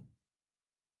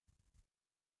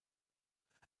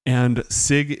 And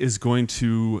Sig is going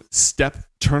to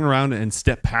turn around and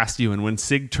step past you. And when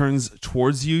Sig turns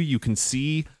towards you, you can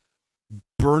see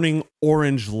burning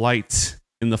orange light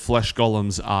in the flesh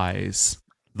golem's eyes,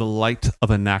 the light of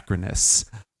Anacronus,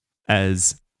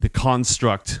 as the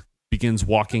construct begins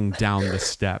walking down the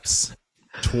steps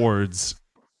towards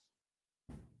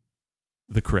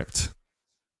the crypt.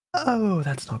 Oh,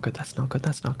 that's not good. That's not good.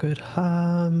 That's not good.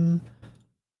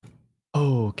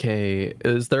 Okay.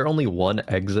 Is there only one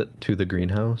exit to the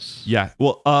greenhouse? Yeah.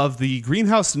 Well, of the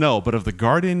greenhouse, no, but of the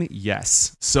garden,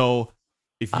 yes. So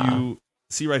if you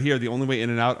see right here, the only way in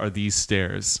and out are these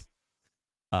stairs.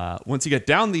 Once you get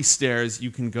down these stairs,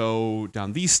 you can go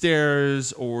down these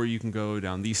stairs, or you can go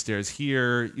down these stairs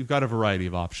here. You've got a variety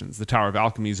of options. The Tower of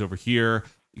Alchemy is over here.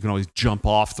 You can always jump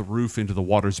off the roof into the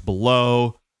waters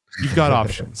below. You've got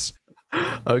options.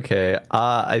 Okay.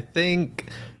 I think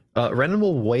Rennyn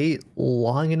will wait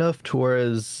long enough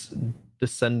towards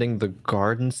descending the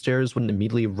garden stairs wouldn't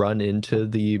immediately run into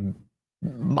the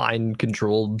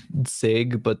mind-controlled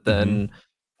Sig, but then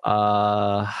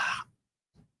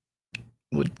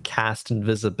would cast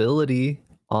invisibility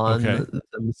on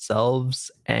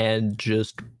themselves and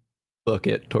just book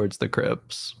it towards the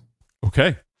crypts.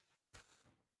 Okay.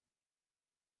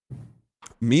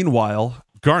 Meanwhile,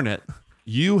 Garnet,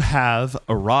 you have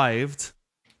arrived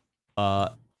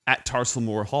at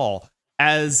Tarsalmore Hall,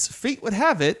 as fate would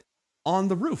have it, on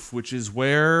the roof, which is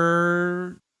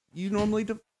where you normally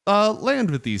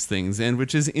land with these things, and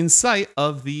which is in sight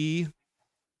of the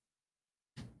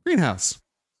greenhouse.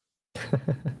 Do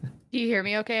you hear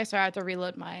me okay? So I have to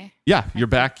reload my... Yeah, you're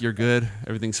back. You're good.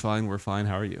 Everything's fine. We're fine.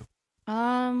 How are you?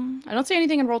 I don't see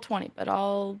anything in Roll20, but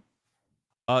I'll...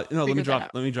 No, let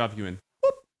me drop you in.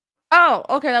 Oh,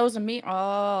 okay, that wasn't me.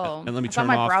 Oh, and let me I thought turn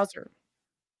my off browser.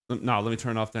 No, let me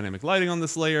turn off dynamic lighting on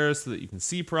this layer so that you can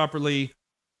see properly.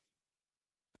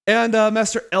 And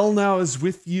Master Elnao is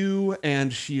with you,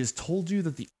 and she has told you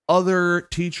that the other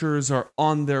teachers are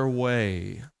on their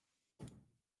way.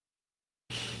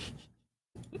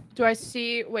 Do I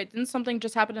see... Wait, didn't something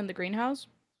just happen in the greenhouse?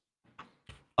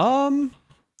 No,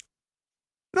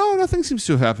 nothing seems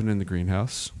to have happened in the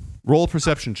greenhouse. Roll a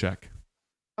perception check.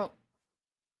 Oh.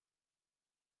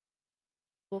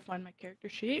 We'll find my character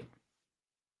sheet.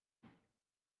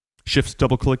 Shift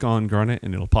double click on Garnet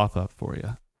and it'll pop up for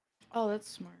you. Oh, that's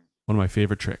smart. One of my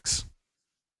favorite tricks.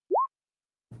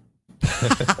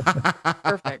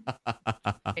 Perfect.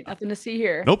 Ain't nothing to see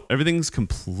here. Nope, everything's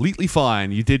completely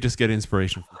fine. You did just get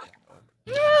inspiration.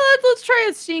 Yeah, let's try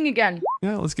it seeing again.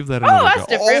 Yeah, let's give that another that's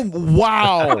go. different. Oh,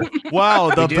 wow.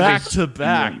 Wow, the do back this. to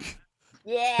back.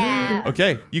 Yeah.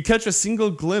 Okay, you catch a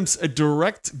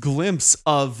direct glimpse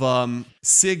of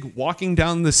Sig walking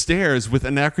down the stairs with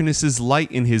Anachronis's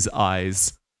light in his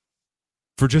eyes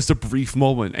for just a brief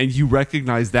moment, and you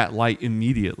recognize that light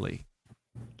immediately.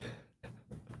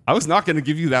 I was not going to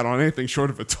give you that on anything short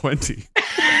of a 20.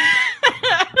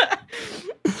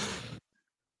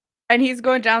 And he's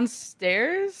going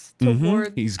downstairs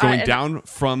towards... He's going down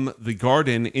from the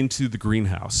garden into the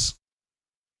greenhouse.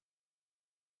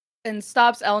 And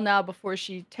stops Elnao before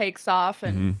she takes off,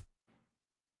 and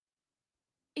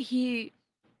he's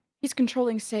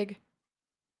controlling Sig.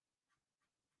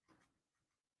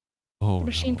 Oh, The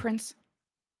Machine no. Prince.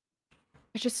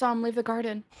 I just saw him leave the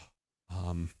garden.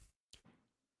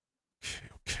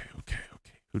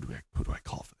 who do I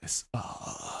call for this?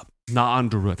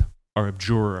 Naandurud, our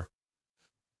abjurer.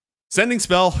 Sending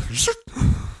spell.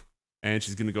 And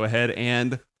she's going to go ahead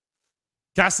and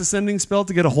cast a sending spell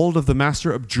to get a hold of the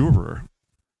Master Abjurer.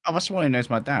 Oh, that's the one who knows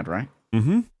my dad, right?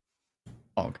 Mm-hmm.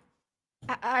 Og.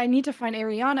 I need to find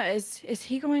Arianna. Is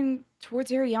he going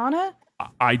towards Arianna?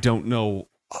 I don't know.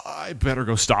 I better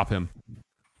go stop him.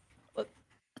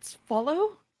 Let's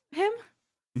follow him.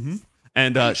 Mm-hmm.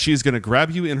 And she's going to grab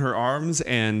you in her arms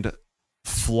and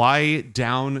fly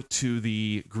down to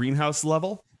the greenhouse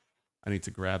level. I need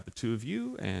to grab the two of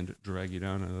you and drag you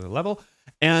down another level.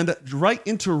 And right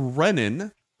into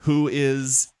Rennyn, who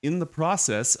is in the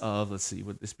process of, let's see,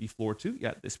 would this be floor 2?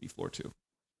 Yeah, this be floor 2.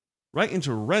 Right into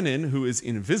Rennyn, who is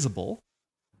invisible.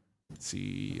 Let's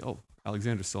see. Oh,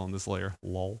 Alexander's still on this layer.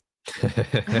 Lol.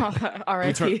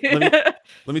 R.I.P. Let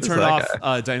me turn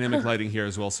off dynamic lighting here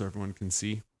as well so everyone can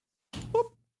see.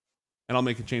 Boop. And I'll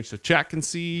make a change to chat can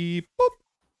see. Boop.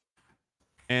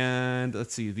 And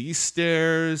let's see. These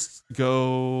stairs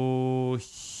go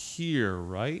here,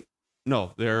 right?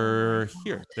 No, they're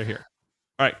here. They're here.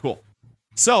 All right, cool.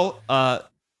 So,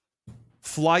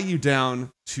 fly you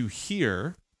down to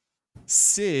here.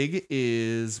 Sig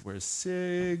is... Where's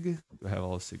Sig? Do I have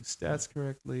all of Sig's stats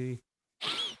correctly?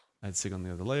 I had Sig on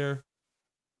the other layer.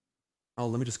 Oh,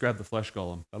 let me just grab the flesh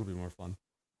golem. That'll be more fun.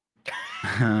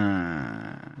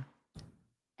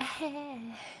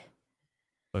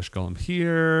 Flesh golem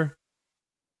here.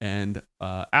 And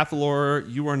Athalor,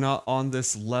 you are not on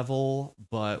this level,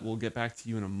 but we'll get back to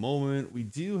you in a moment. We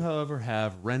do, however,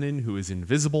 have Rennyn, who is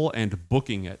invisible and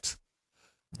booking it.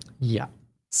 Yeah.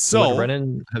 So would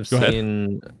Rennyn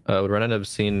have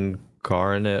seen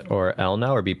Garnet or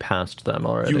Elnao, or be past them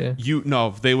already? No,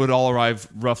 they would all arrive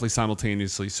roughly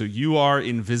simultaneously. So you are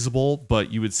invisible,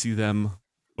 but you would see them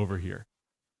over here.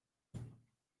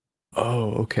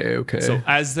 Oh, okay. So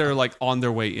as they're like on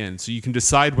their way in, so you can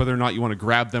decide whether or not you want to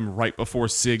grab them right before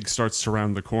Sig starts to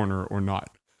round the corner or not.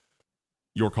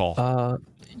 Your call.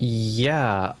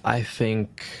 Yeah, I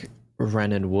think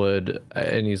Rennyn would,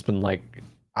 and he's been like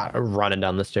running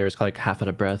down the stairs, like half out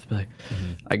of breath, but like,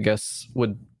 I guess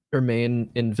would remain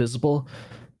invisible.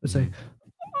 Would say,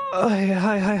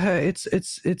 hi, it's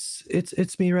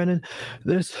me, Rennyn.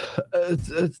 There's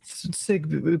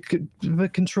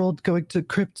Sig controlled going to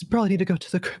crypt. Probably need to go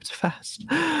to the crypt fast.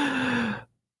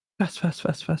 Fast.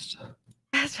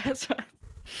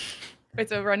 Wait,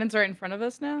 so Rennyn's right in front of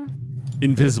us now?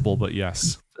 Invisible, but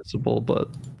yes. Visible, but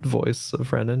voice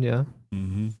of Rennyn, yeah.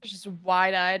 Mm-hmm. Just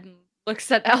wide-eyed and looks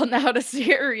at Elnao to see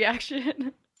her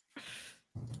reaction.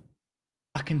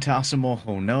 Fucking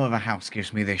Tarsamorhal. No other house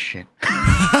gives me this shit.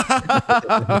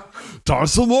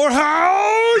 Tarsamore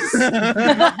house!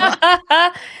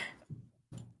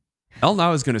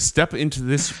 Elnao is going to step into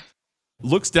this,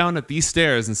 looks down at these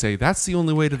stairs and say, that's the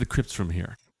only way to the crypt from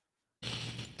here.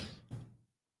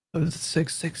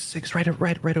 Six, right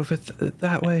over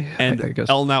that way. And I guess.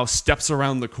 Elnao steps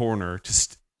around the corner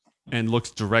and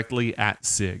looks directly at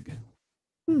Sig.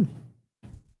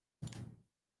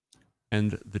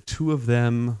 And the two of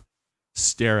them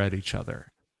stare at each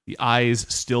other, the eyes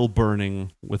still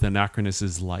burning with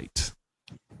Anachronis's light.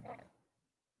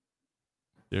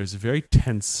 There's a very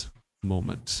tense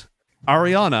moment.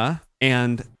 Arianna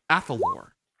and Athalor,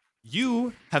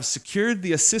 you have secured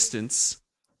the assistance.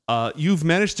 You've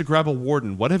managed to grab a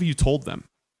warden. What have you told them?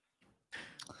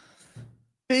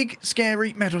 Big,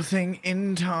 scary metal thing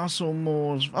in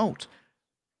Tarsalmore's vault.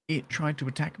 It tried to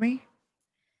attack me.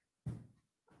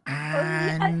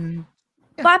 And...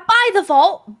 By the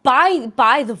vault.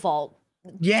 By the vault.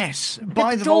 Yes,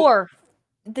 by the door.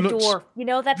 Vault. The door. You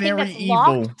know, that thing that's evil.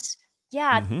 locked?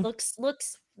 Yeah, looks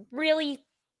really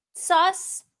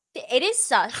sus. It is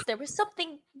sus. There was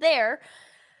something there.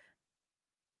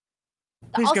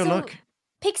 Please also, go look.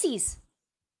 Pixies.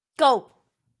 Go.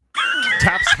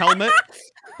 Taps helmet.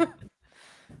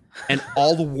 And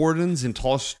all the wardens in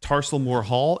Tarsalmore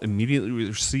Hall immediately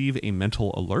receive a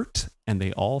mental alert, and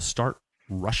they all start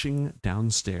rushing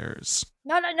downstairs.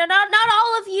 No, not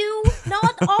all of you.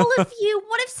 Not all of you.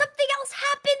 What if something else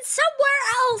happens somewhere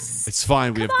else? It's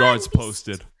fine. We have guards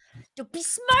posted. Don't be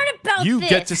smart about this. You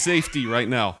get to safety right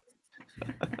now.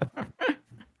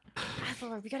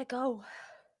 Athalor, we gotta go.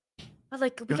 We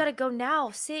gotta go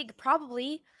now. Sig,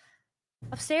 probably.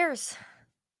 Upstairs.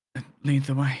 Lead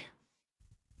the way.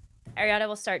 Arianna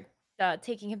will start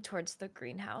taking him towards the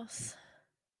greenhouse.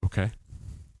 Okay.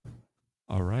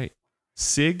 All right.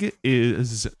 Sig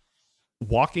is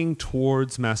walking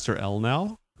towards Master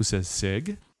Elnao, who says,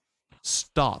 Sig,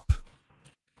 stop.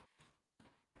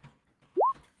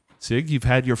 Sig, you've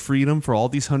had your freedom for all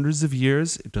these hundreds of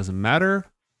years. It doesn't matter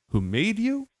who made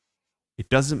you. It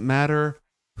doesn't matter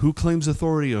who claims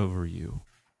authority over you.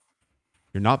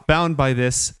 You're not bound by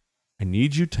this. I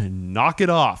need you to knock it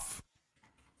off.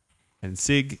 And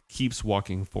Sig keeps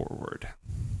walking forward.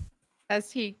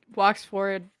 As he walks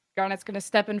forward, Garnet's going to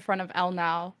step in front of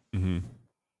Elnao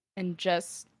and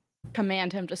just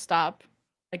command him to stop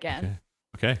again.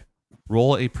 Okay.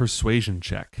 Roll a persuasion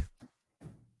check.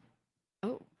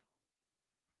 Oh.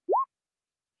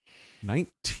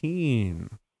 19.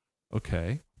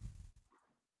 Okay.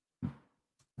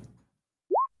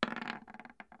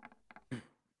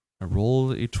 I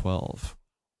rolled a 12.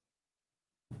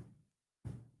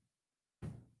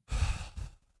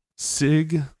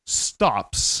 Sig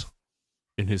stops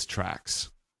in his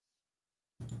tracks,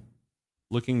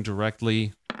 looking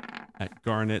directly at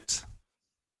Garnet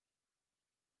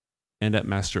and at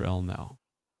Master Elnao.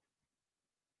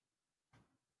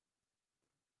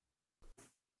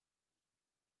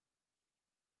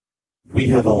 We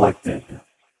have elected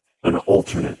an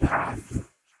alternate path.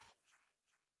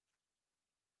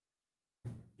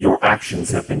 Your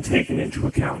actions have been taken into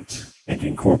account and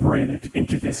incorporated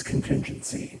into this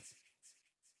contingency.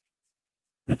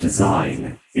 The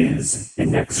design is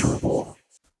inexorable.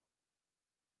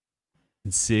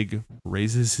 And Sig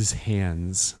raises his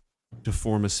hands to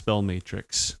form a spell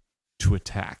matrix to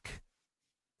attack.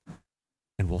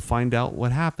 And we'll find out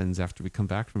what happens after we come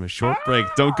back from a short break.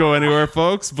 Don't go anywhere,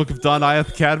 folks. Book of Dawn IOTH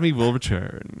Academy will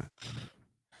return.